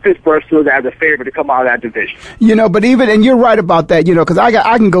go with the Pittsburgh Steelers as a favorite to come out of that division. But and you're right about that, because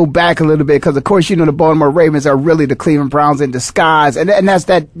I can go back a little bit because, of course, the Baltimore Ravens are really the Cleveland Browns in disguise. And that's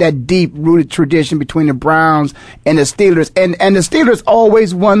that deep-rooted tradition between the Browns and the Steelers. And the Steelers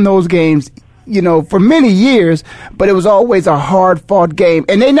always won those games, for many years, but it was always a hard-fought game.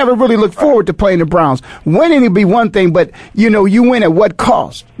 And they never really looked forward to playing the Browns. Winning would be one thing, but, you win at what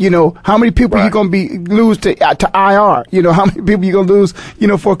cost? How many people you going to lose to IR? How many people you going to lose,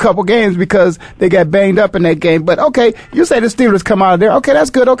 for a couple games because they got banged up in that game? But, okay, you say the Steelers come out of there. Okay,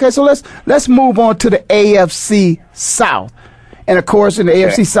 that's good. Okay, so let's move on to the AFC South. And, of course, in the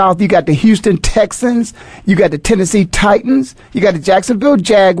AFC South, you got the Houston Texans, you got the Tennessee Titans, you got the Jacksonville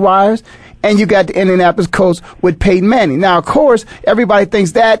Jaguars, and you got the Indianapolis Colts with Peyton Manning. Now, of course, everybody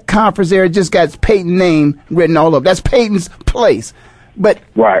thinks that conference there just got Peyton's name written all over. That's Peyton's place. But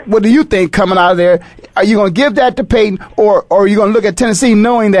what do you think coming out of there? Are you going to give that to Peyton, or are you going to look at Tennessee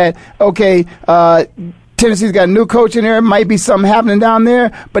knowing that, okay, Tennessee's got a new coach in there, might be something happening down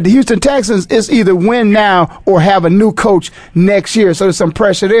there, but the Houston Texans is either win now or have a new coach next year, so there's some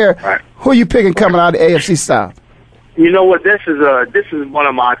pressure there. Right. Who are you picking coming out of the AFC South? You know what? This is one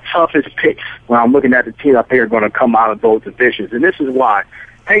of my toughest picks when I'm looking at the teams I think are going to come out of those divisions, and this is why.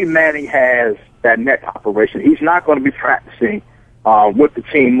 Peyton Manning has that neck operation. He's not going to be practicing with the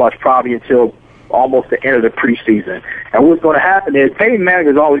team much, probably until almost the end of the preseason. And what's going to happen is Peyton Manning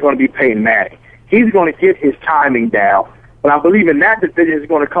is always going to be Peyton Manning. He's going to get his timing down, but I believe in that division is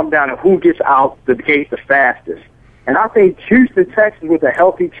going to come down to who gets out the gate the fastest. And I think Houston Texans with a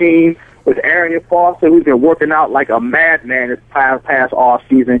healthy team, with Arian Foster, who's been working out like a madman this past off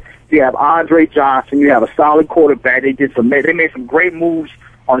season. You have Andre Johnson. You have a solid quarterback. They made some great moves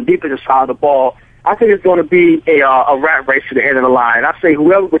on the defensive side of the ball. I think it's going to be a rat race to the end of the line. I say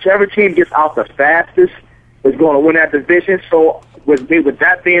whichever team gets out the fastest is going to win that division. So with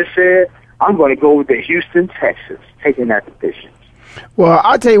that being said, I'm going to go with the Houston Texans taking that division. Well,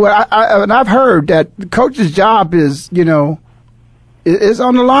 I'll tell you what, I've heard that the coach's job is, is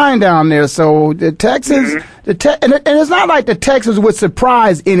on the line down there. So the Texans, and it's not like the Texans would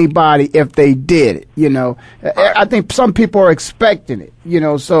surprise anybody if they did it. I think some people are expecting it.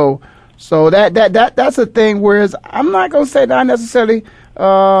 So that's a thing. Whereas I'm not going to say that I necessarily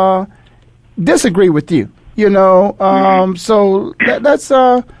disagree with you. So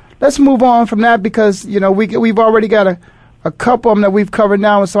let's move on from that because we've already got a couple of them that we've covered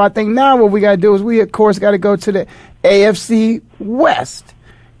now. And so I think now what we got to do is we, of course, got to go to the AFC West.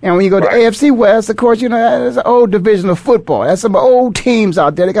 And when you go to AFC West, of course, that's an old division of football. That's some old teams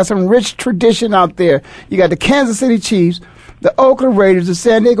out there. They got some rich tradition out there. You got the Kansas City Chiefs, the Oakland Raiders, the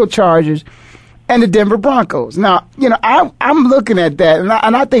San Diego Chargers, and the Denver Broncos. Now, I'm looking at that, and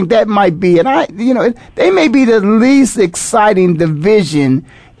I think that might be, they may be the least exciting division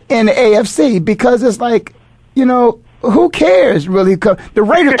in the AFC because it's like, who cares really? The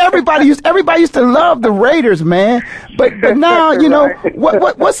Raiders, everybody used to love the Raiders, man. But now,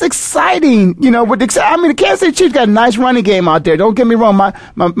 what's exciting? The Kansas City Chiefs got a nice running game out there. Don't get me wrong.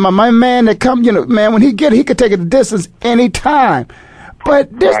 My man that come, man, when he could take it the distance anytime.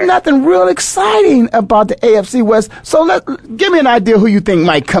 But there's nothing real exciting about the AFC West. So give me an idea who you think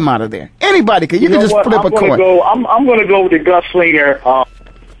might come out of there. Anybody could. You can just flip a coin. I'm going to go with the gunslinger.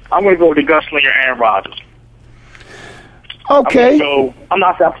 I'm going to go with the gunslinger Aaron Rodgers. Okay. With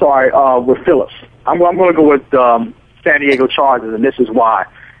Phillips. I'm going to go with San Diego Chargers, and this is why.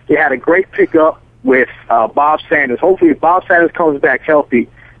 They had a great pickup with Bob Sanders. Hopefully, if Bob Sanders comes back healthy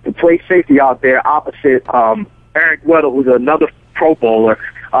to play safety out there opposite Eric Weddle, who's another Pro Bowler,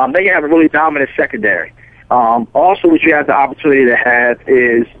 they have a really dominant secondary. Also, what you have the opportunity to have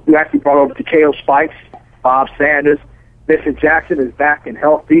is you actually brought over Takeo Spikes, Bob Sanders. Vincent Jackson is back and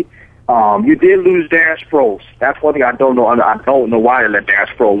healthy. You did lose Darren Sproles. That's one thing I don't know. I don't know why they let Darren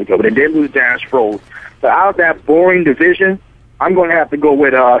Sproles go, but they did lose Darren Sproles. So out of that boring division, I'm going to have to go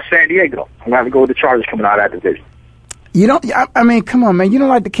with San Diego. I'm going to have to go with the Chargers coming out of that division. You don't. I mean, come on, man. You don't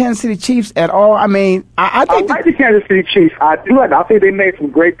like the Kansas City Chiefs at all. I mean, I think I like the Kansas City Chiefs. I do like. I think they made some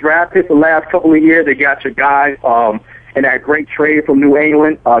great draft picks the last couple of years. They got your guy in that great trade from New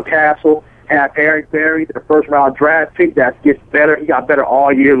England, Castle. Have Eric Berry, the first-round draft pick that gets better. He got better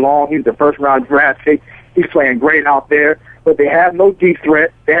all year long. He's the first-round draft pick. He's playing great out there. But they have no deep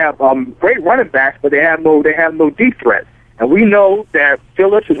threat. They have great running backs, but they have no deep threat. And we know that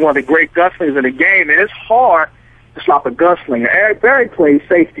Phillips is one of the great gunslingers in the game, and it's hard to stop a gunslinger. Eric Berry plays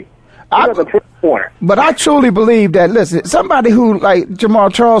safety. He doesn't play corner. But I truly believe that, listen, somebody who, like Jamal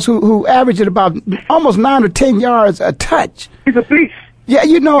Charles, who averaged about almost 9 or 10 yards a touch. He's a beast. Yeah,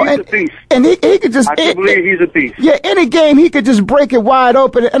 you know, he's a beast. And he could just... I believe he's a beast. Yeah, any game he could just break it wide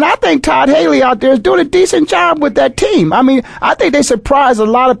open. And I think Todd Haley out there is doing a decent job with that team. I mean, I think they surprised a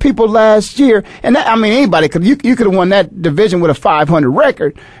lot of people last year. And that, I mean, anybody could... You could have won that division with a 500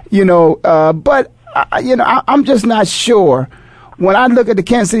 record, you know. But, you know, I'm just not sure. When I look at the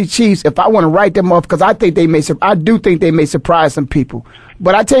Kansas City Chiefs, if I want to write them off, because I do think they may surprise some people.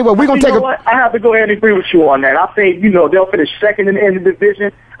 But I tell you what, we're going to take I have to go ahead and agree with you on that. I think, you know, they'll finish second in the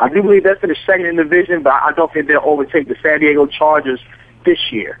division. I do believe they'll finish second in the division, but I don't think they'll overtake the San Diego Chargers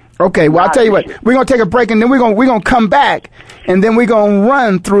this year. Okay, well, I'll tell you what, we're going to take a break, and then we're going to come back, and then we're going to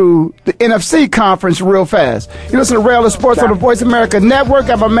run through the NFC conference real fast. You listen to Rail of Sports on the Voice America Network. I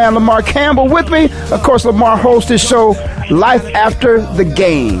have my man Lamar Campbell with me. Of course, Lamar hosts his show, Life After the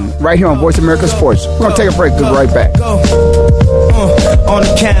Game, right here on Voice America Sports. We're going to take a break. We'll be right back. On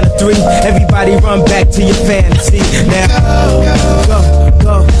the count of 3, everybody run back to your fantasy. Now,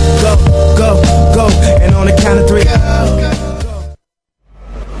 go, and on the count of 3.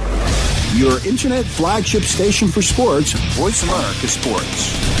 Your internet flagship station for sports, Voice America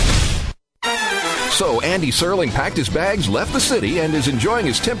Sports. So Andy Serling packed his bags, left the city, and is enjoying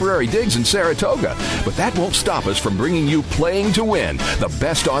his temporary digs in Saratoga. But that won't stop us from bringing you Playing to Win, the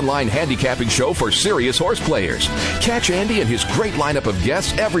best online handicapping show for serious horse players. Catch Andy and his great lineup of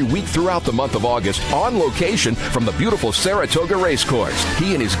guests every week throughout the month of August on location from the beautiful Saratoga Racecourse.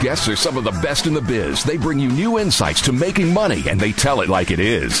 He and his guests are some of the best in the biz. They bring you new insights to making money, and they tell it like it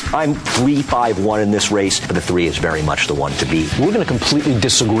is. I'm 3-5-1 in this race, but the 3 is very much the one to beat. We're going to completely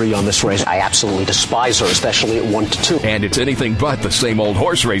disagree on this race. I absolutely despise her, especially at 1-2. And it's anything but the same old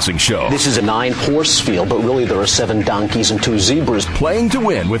horse racing show. This is a 9-horse field, but really there are 7 donkeys and 2 zebras. Playing to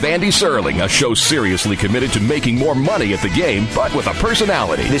Win with Andy Serling, a show seriously committed to making more money at the game, but with a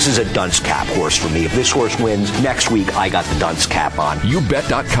personality. This is a dunce cap horse for me. If this horse wins, next week I got the dunce cap on.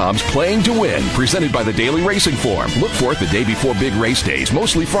 YouBet.com's Playing to Win, presented by the Daily Racing Form. Look for it the day before big race days,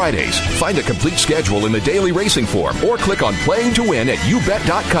 mostly Fridays. Find a complete schedule in the Daily Racing Form or click on Playing to Win at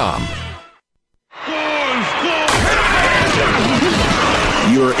YouBet.com.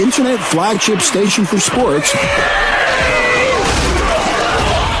 your internet flagship station for sports.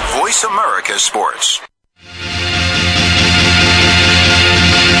 Voice America Sports.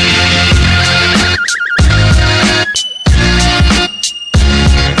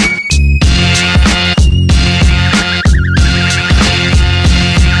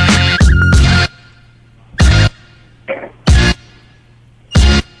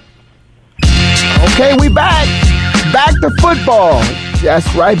 Okay, we back. Back to football.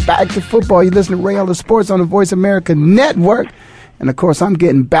 That's right, back to football. You listen to Ray Ellis Sports on the Voice America Network. And, of course, I'm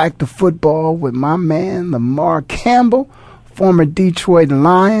getting back to football with my man, Lamar Campbell, former Detroit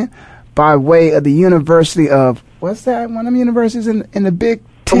Lion, by way of the University of, what's that, one of them universities in the Big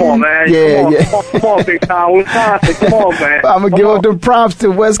Ten? Come on, man. Come on, Big Time. Wisconsin. Come on, man. I'm going to give up the props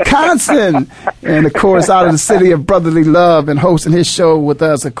to Wisconsin. And, of course, out of the city of brotherly love and hosting his show with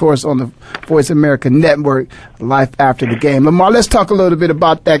us, of course, on the Voice America Network, Life After the Game. Lamar, let's talk a little bit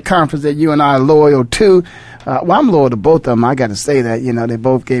about that conference that you and I are loyal to. Well, I'm loyal to both of them. I got to say that, you know, they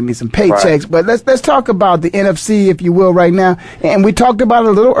both gave me some paychecks. Right. But let's talk about the NFC, if you will, right now. And we talked about it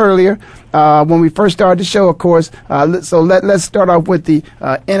a little earlier when we first started the show, of course. So let's start off with the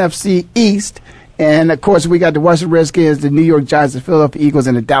NFC East. And, of course, we got the Washington Redskins, the New York Giants, the Philadelphia Eagles,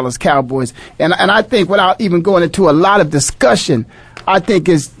 and the Dallas Cowboys. And I think without even going into a lot of discussion, I think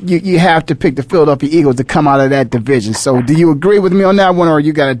you have to pick the Philadelphia Eagles to come out of that division. So do you agree with me on that one, or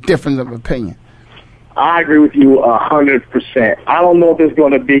you got a difference of opinion? I agree with you 100%. I don't know if it's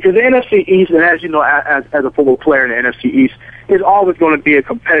going to be, because the NFC East, and as you know, as a football player in the NFC East, it's always going to be a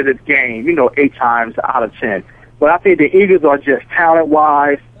competitive game, 8 times out of 10. But I think the Eagles are just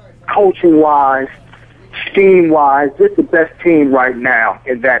talent-wise, coaching-wise, scheme-wise, just the best team right now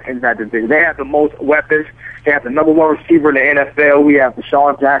in that division. They have the most weapons. They have the number 1 receiver in the NFL. We have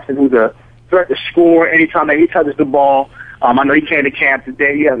Deshaun Jackson, who's a threat to score anytime that he touches the ball. I know he came to camp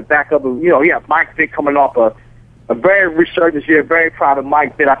today. You have the backup of, you have Mike Vick coming off a very resurgence year. Very proud of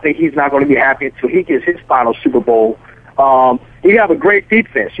Mike Vick. I think he's not going to be happy until he gets his final Super Bowl. You have a great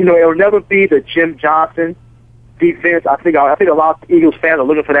defense. It'll never be the Jim Johnson defense. I think a lot of Eagles fans are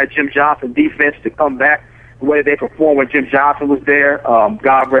looking for that Jim Johnson defense to come back the way they performed when Jim Johnson was there.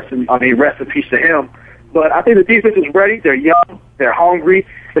 Rest in peace to him. But I think the defense is ready. They're young. They're hungry.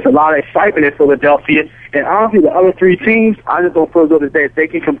 There's a lot of excitement in Philadelphia. And honestly, the other 3 teams, I just don't feel good that they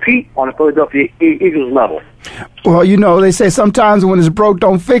can compete on the Philadelphia Eagles level. Well, they say sometimes when it's broke,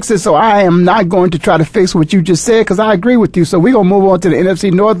 don't fix it. So I am not going to try to fix what you just said because I agree with you. So we're going to move on to the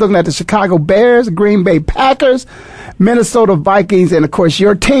NFC North, looking at the Chicago Bears, Green Bay Packers, Minnesota Vikings, and, of course,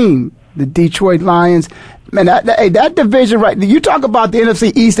 your team, the Detroit Lions. Man, that division, right? You talk about the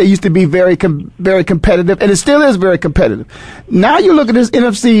NFC East that used to be very competitive, and it still is very competitive. Now you look at this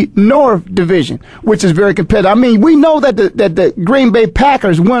NFC North division, which is very competitive. I mean, we know that the Green Bay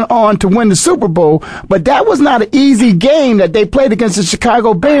Packers went on to win the Super Bowl, but that was not an easy game that they played against the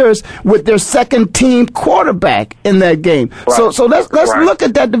Chicago Bears with their second-team quarterback in that game. Right. So let's look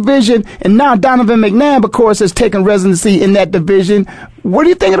at that division, and now Donovan McNabb, of course, has taken residency in that division. What are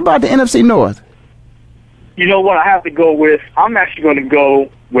you thinking about the NFC North? You know what? I have to go with. I'm actually going to go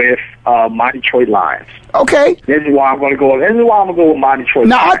with my Detroit Lions. Okay. This is why I'm going to go. This is why I'm going to go with my Detroit Lions.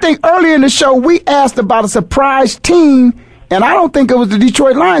 Now, I think earlier in the show we asked about a surprise team, and I don't think it was the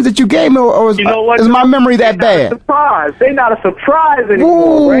Detroit Lions that you gave me, or is my memory that bad? They're not a surprise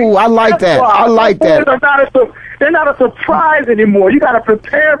anymore. Ooh, right? I like that. I like that. They're not a surprise anymore. You got to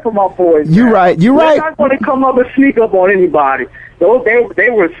prepare for my boys. You're right. You're right. They're not going to come up and sneak up on anybody. They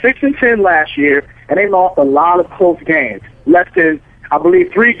were 6-10 last year, and they lost a lot of close games. Less than, I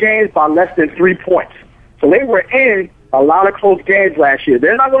believe, 3 games by less than 3 points. So they were in a lot of close games last year.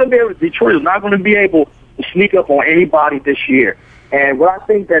 They're not going to be able. Detroit is not going to be able to sneak up on anybody this year. And what I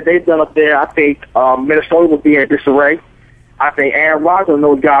think that they've done up there, I think Minnesota will be in disarray. I think Aaron Rodgers and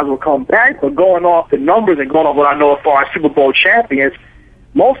those guys will come back. But going off the numbers and going off what I know as far as Super Bowl champions,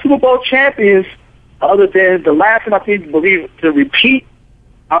 most Super Bowl champions, other than the last one I believe to repeat,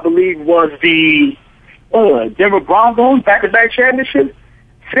 I believe was the Denver Broncos back-to-back championship.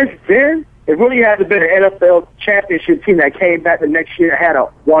 Since then, it really hasn't been an NFL championship team that came back the next year and had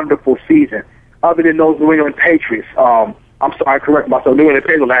a wonderful season, other than those New England Patriots. I'm sorry, correct myself. New England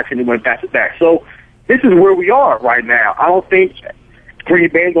Patriots last year they went back-to-back. So this is where we are right now. I don't think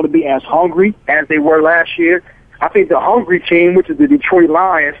Green Bay is going to be as hungry as they were last year. I think the hungry team, which is the Detroit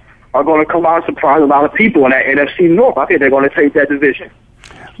Lions, are going to come out and surprise a lot of people in that NFC North. I think they're going to take that division.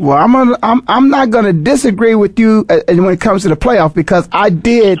 Well, I'm not going to disagree with you when it comes to the playoff, because I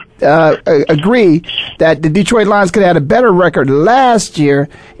did agree that the Detroit Lions could have had a better record last year,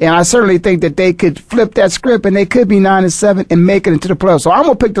 and I certainly think that they could flip that script and they could be 9-7 and make it into the playoffs. So I'm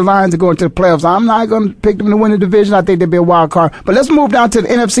going to pick the Lions to go into the playoffs. I'm not going to pick them to win the division. I think they'll be a wild card. But let's move down to the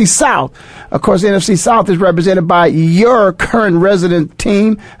NFC South. Of course, the NFC South is represented by your current resident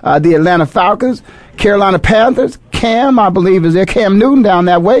team, the Atlanta Falcons, Carolina Panthers, Cam, I believe, is there. Cam Newton down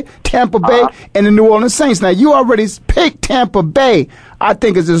that way, Tampa Bay, and the New Orleans Saints. Now, you already picked Tampa Bay. I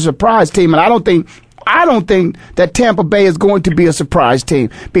think it's a surprise team, and I don't think that Tampa Bay is going to be a surprise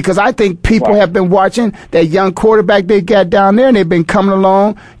team, because I think people have been watching that young quarterback they got down there, and they've been coming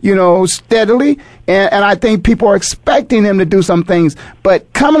along, steadily, and I think people are expecting him to do some things.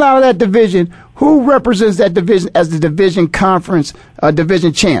 But coming out of that division, who represents that division as the division conference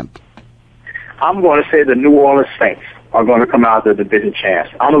division champ? I'm going to say the New Orleans Saints are going to come out as the division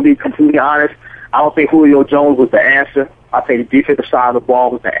champs. I'm going to be completely honest. I don't think Julio Jones was the answer. I think the defensive side of the ball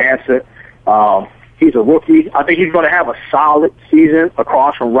was the answer. He's a rookie. I think he's going to have a solid season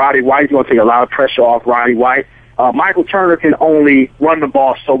across from Roddy White. He's going to take a lot of pressure off Roddy White. Michael Turner can only run the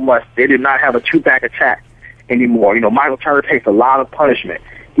ball so much. They did not have a two-back attack anymore. Michael Turner takes a lot of punishment.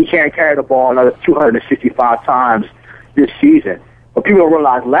 He can't carry the ball another 265 times this season. But people don't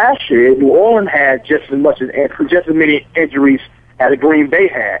realize last year, New Orleans had just as many injuries as Green Bay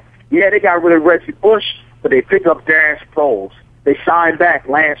had. Yeah, they got rid of Reggie Bush, but they picked up Darren Sproles. They signed back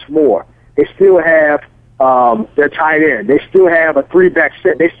Lance Moore. They still have their tight end. They still have a 3-back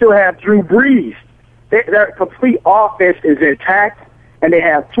set. They still have Drew Brees. Their complete offense is intact, and they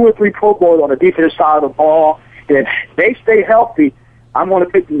have 2 or 3 Pro Bowls on the defensive side of the ball. And if they stay healthy, I'm going to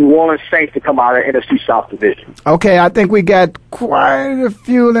pick the New Orleans Saints to come out of the NFC South division. Okay, I think we got quite a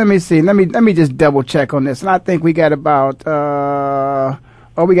few. Let me see. Let me just double check on this. And I think we got about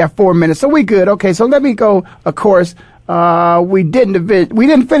we got 4 minutes, so we good. Okay, so let me go. Of course, we didn't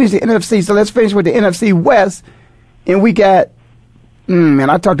finish the NFC, so let's finish with the NFC West, and we got.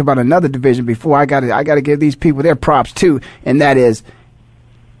 And I talked about another division before. I got to give these people their props too, and that is,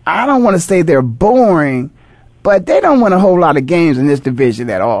 I don't want to say they're boring, but they don't win a whole lot of games in this division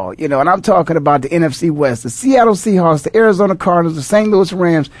at all. And I'm talking about the NFC West, the Seattle Seahawks, the Arizona Cardinals, the St. Louis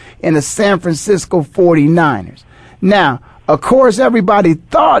Rams, and the San Francisco 49ers. Now, of course, everybody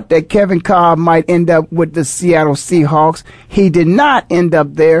thought that Kevin Kolb might end up with the Seattle Seahawks. He did not end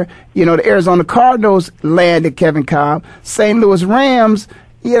up there. The Arizona Cardinals landed Kevin Kolb. St. Louis Rams,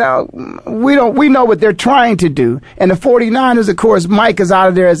 we know what they're trying to do. And the 49ers, of course, Mike is out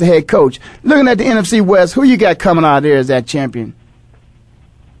of there as a head coach. Looking at the NFC West, who you got coming out of there as that champion?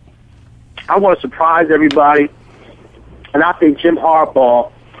 I want to surprise everybody, and I think Jim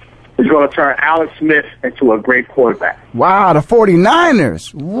Harbaugh is going to turn Alex Smith into a great quarterback. Wow, the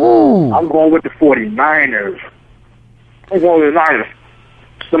 49ers. Woo. I'm going with the 49ers.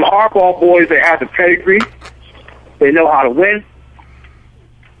 Some Harbaugh boys, they have the pedigree. They know how to win.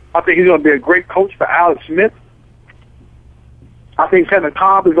 I think he's going to be a great coach for Alex Smith. I think Kevin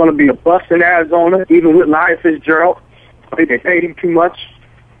Kolb is going to be a bust in Arizona, even with Larry Fitzgerald. I think they paid him too much.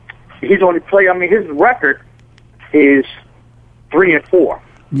 He's only played, his record is 3-4.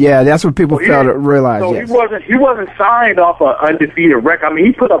 Yeah, that's what people fail to realize. So yes. he wasn't signed off an undefeated record.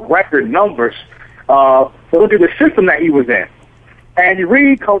 He put up record numbers. Look at the system that he was in. Andy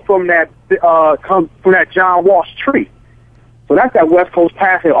Reid comes from that John Walsh tree. So that's that West Coast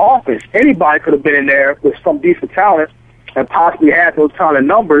passing offense. Anybody could have been in there with some decent talent and possibly had those kind of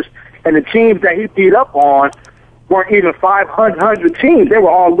numbers. And the teams that he beat up on weren't even 500 teams. They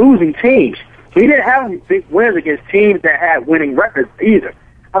were all losing teams. So he didn't have any big wins against teams that had winning records either.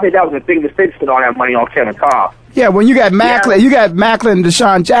 I think that was a big mistake to spend all that money on Kevin Kolb. Yeah, when you got Macklin, and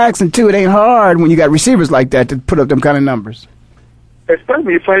Deshaun Jackson too. It ain't hard when you got receivers like that to put up them kind of numbers. Especially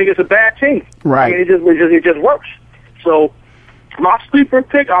when you're playing against a bad team. Right. It just works. So my sleeper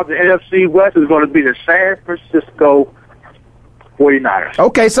pick out the NFC West is going to be the San Francisco 49ers.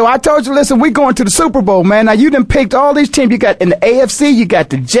 Okay, so I told you, listen, we're going to the Super Bowl, man. Now, you done picked all these teams. You got in the AFC, you got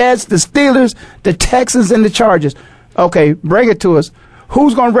the Jets, the Steelers, the Texans, and the Chargers. Okay, bring it to us.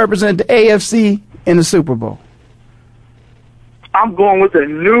 Who's going to represent the AFC in the Super Bowl? I'm going with the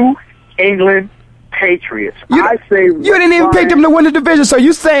New England Patriots. You didn't even pick them to win the division. So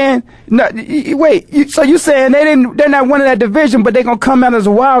you saying so you saying they're not winning that division, but they're gonna come out as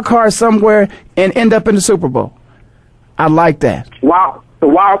a wild card somewhere and end up in the Super Bowl? I like that. Wow. The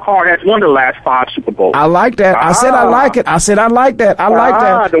wild card has won the last 5 Super Bowls. I like that. I said I like it. I said I like that. I like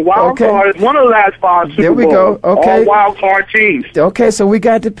that. The wild card has won the last 5 Super Bowls. There we go. Okay. All wild card teams. Okay, so we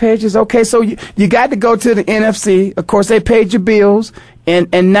got the Patriots. Okay, so you got to go to the NFC. Of course, they paid your bills, and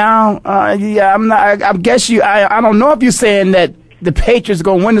now I don't know if you're saying that the Patriots are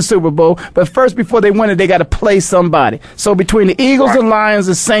going to win the Super Bowl, but first, before they win it, they got to play somebody. So between the Eagles, the Lions,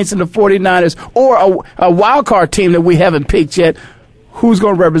 the Saints, and the 49ers, or a wild card team that we haven't picked yet, who's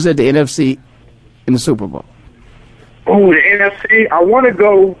going to represent the NFC in the Super Bowl? Oh, the NFC? I want to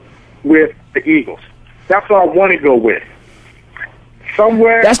go with the Eagles. That's what I want to go with.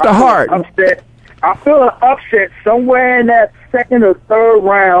 Somewhere. That's the heart. I feel an upset somewhere in that second or third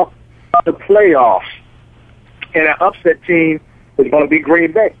round of the playoffs. And an upset team is going to be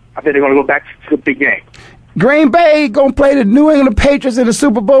Green Bay. I think they're going to go back to the big game. Green Bay going to play the New England Patriots in the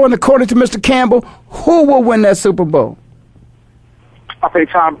Super Bowl, and according to Mr. Campbell, who will win that Super Bowl? I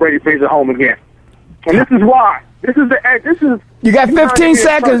think Tom Brady brings it home again. And this is why. You got 15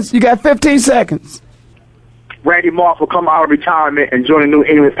 seconds. You got 15 seconds. Randy Moss will come out of retirement and join the New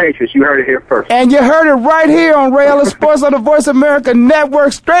England Patriots. You heard it here first. And you heard it right here on Ray Ellis Sports on the Voice America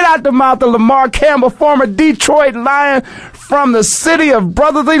Network, straight out the mouth of Lamar Campbell, former Detroit Lion from the city of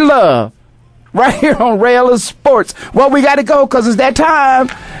brotherly love. Right here on Ray Ellis Sports. Well, we got to go because it's that time.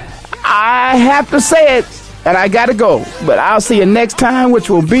 I have to say it, and I got to go. But I'll see you next time, which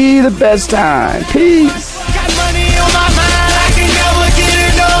will be the best time. Peace. Got money on my mind, I can never get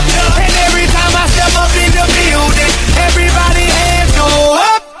enough. And every time I step up in the building, everybody hands go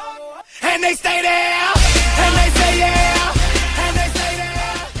up, and they stay there.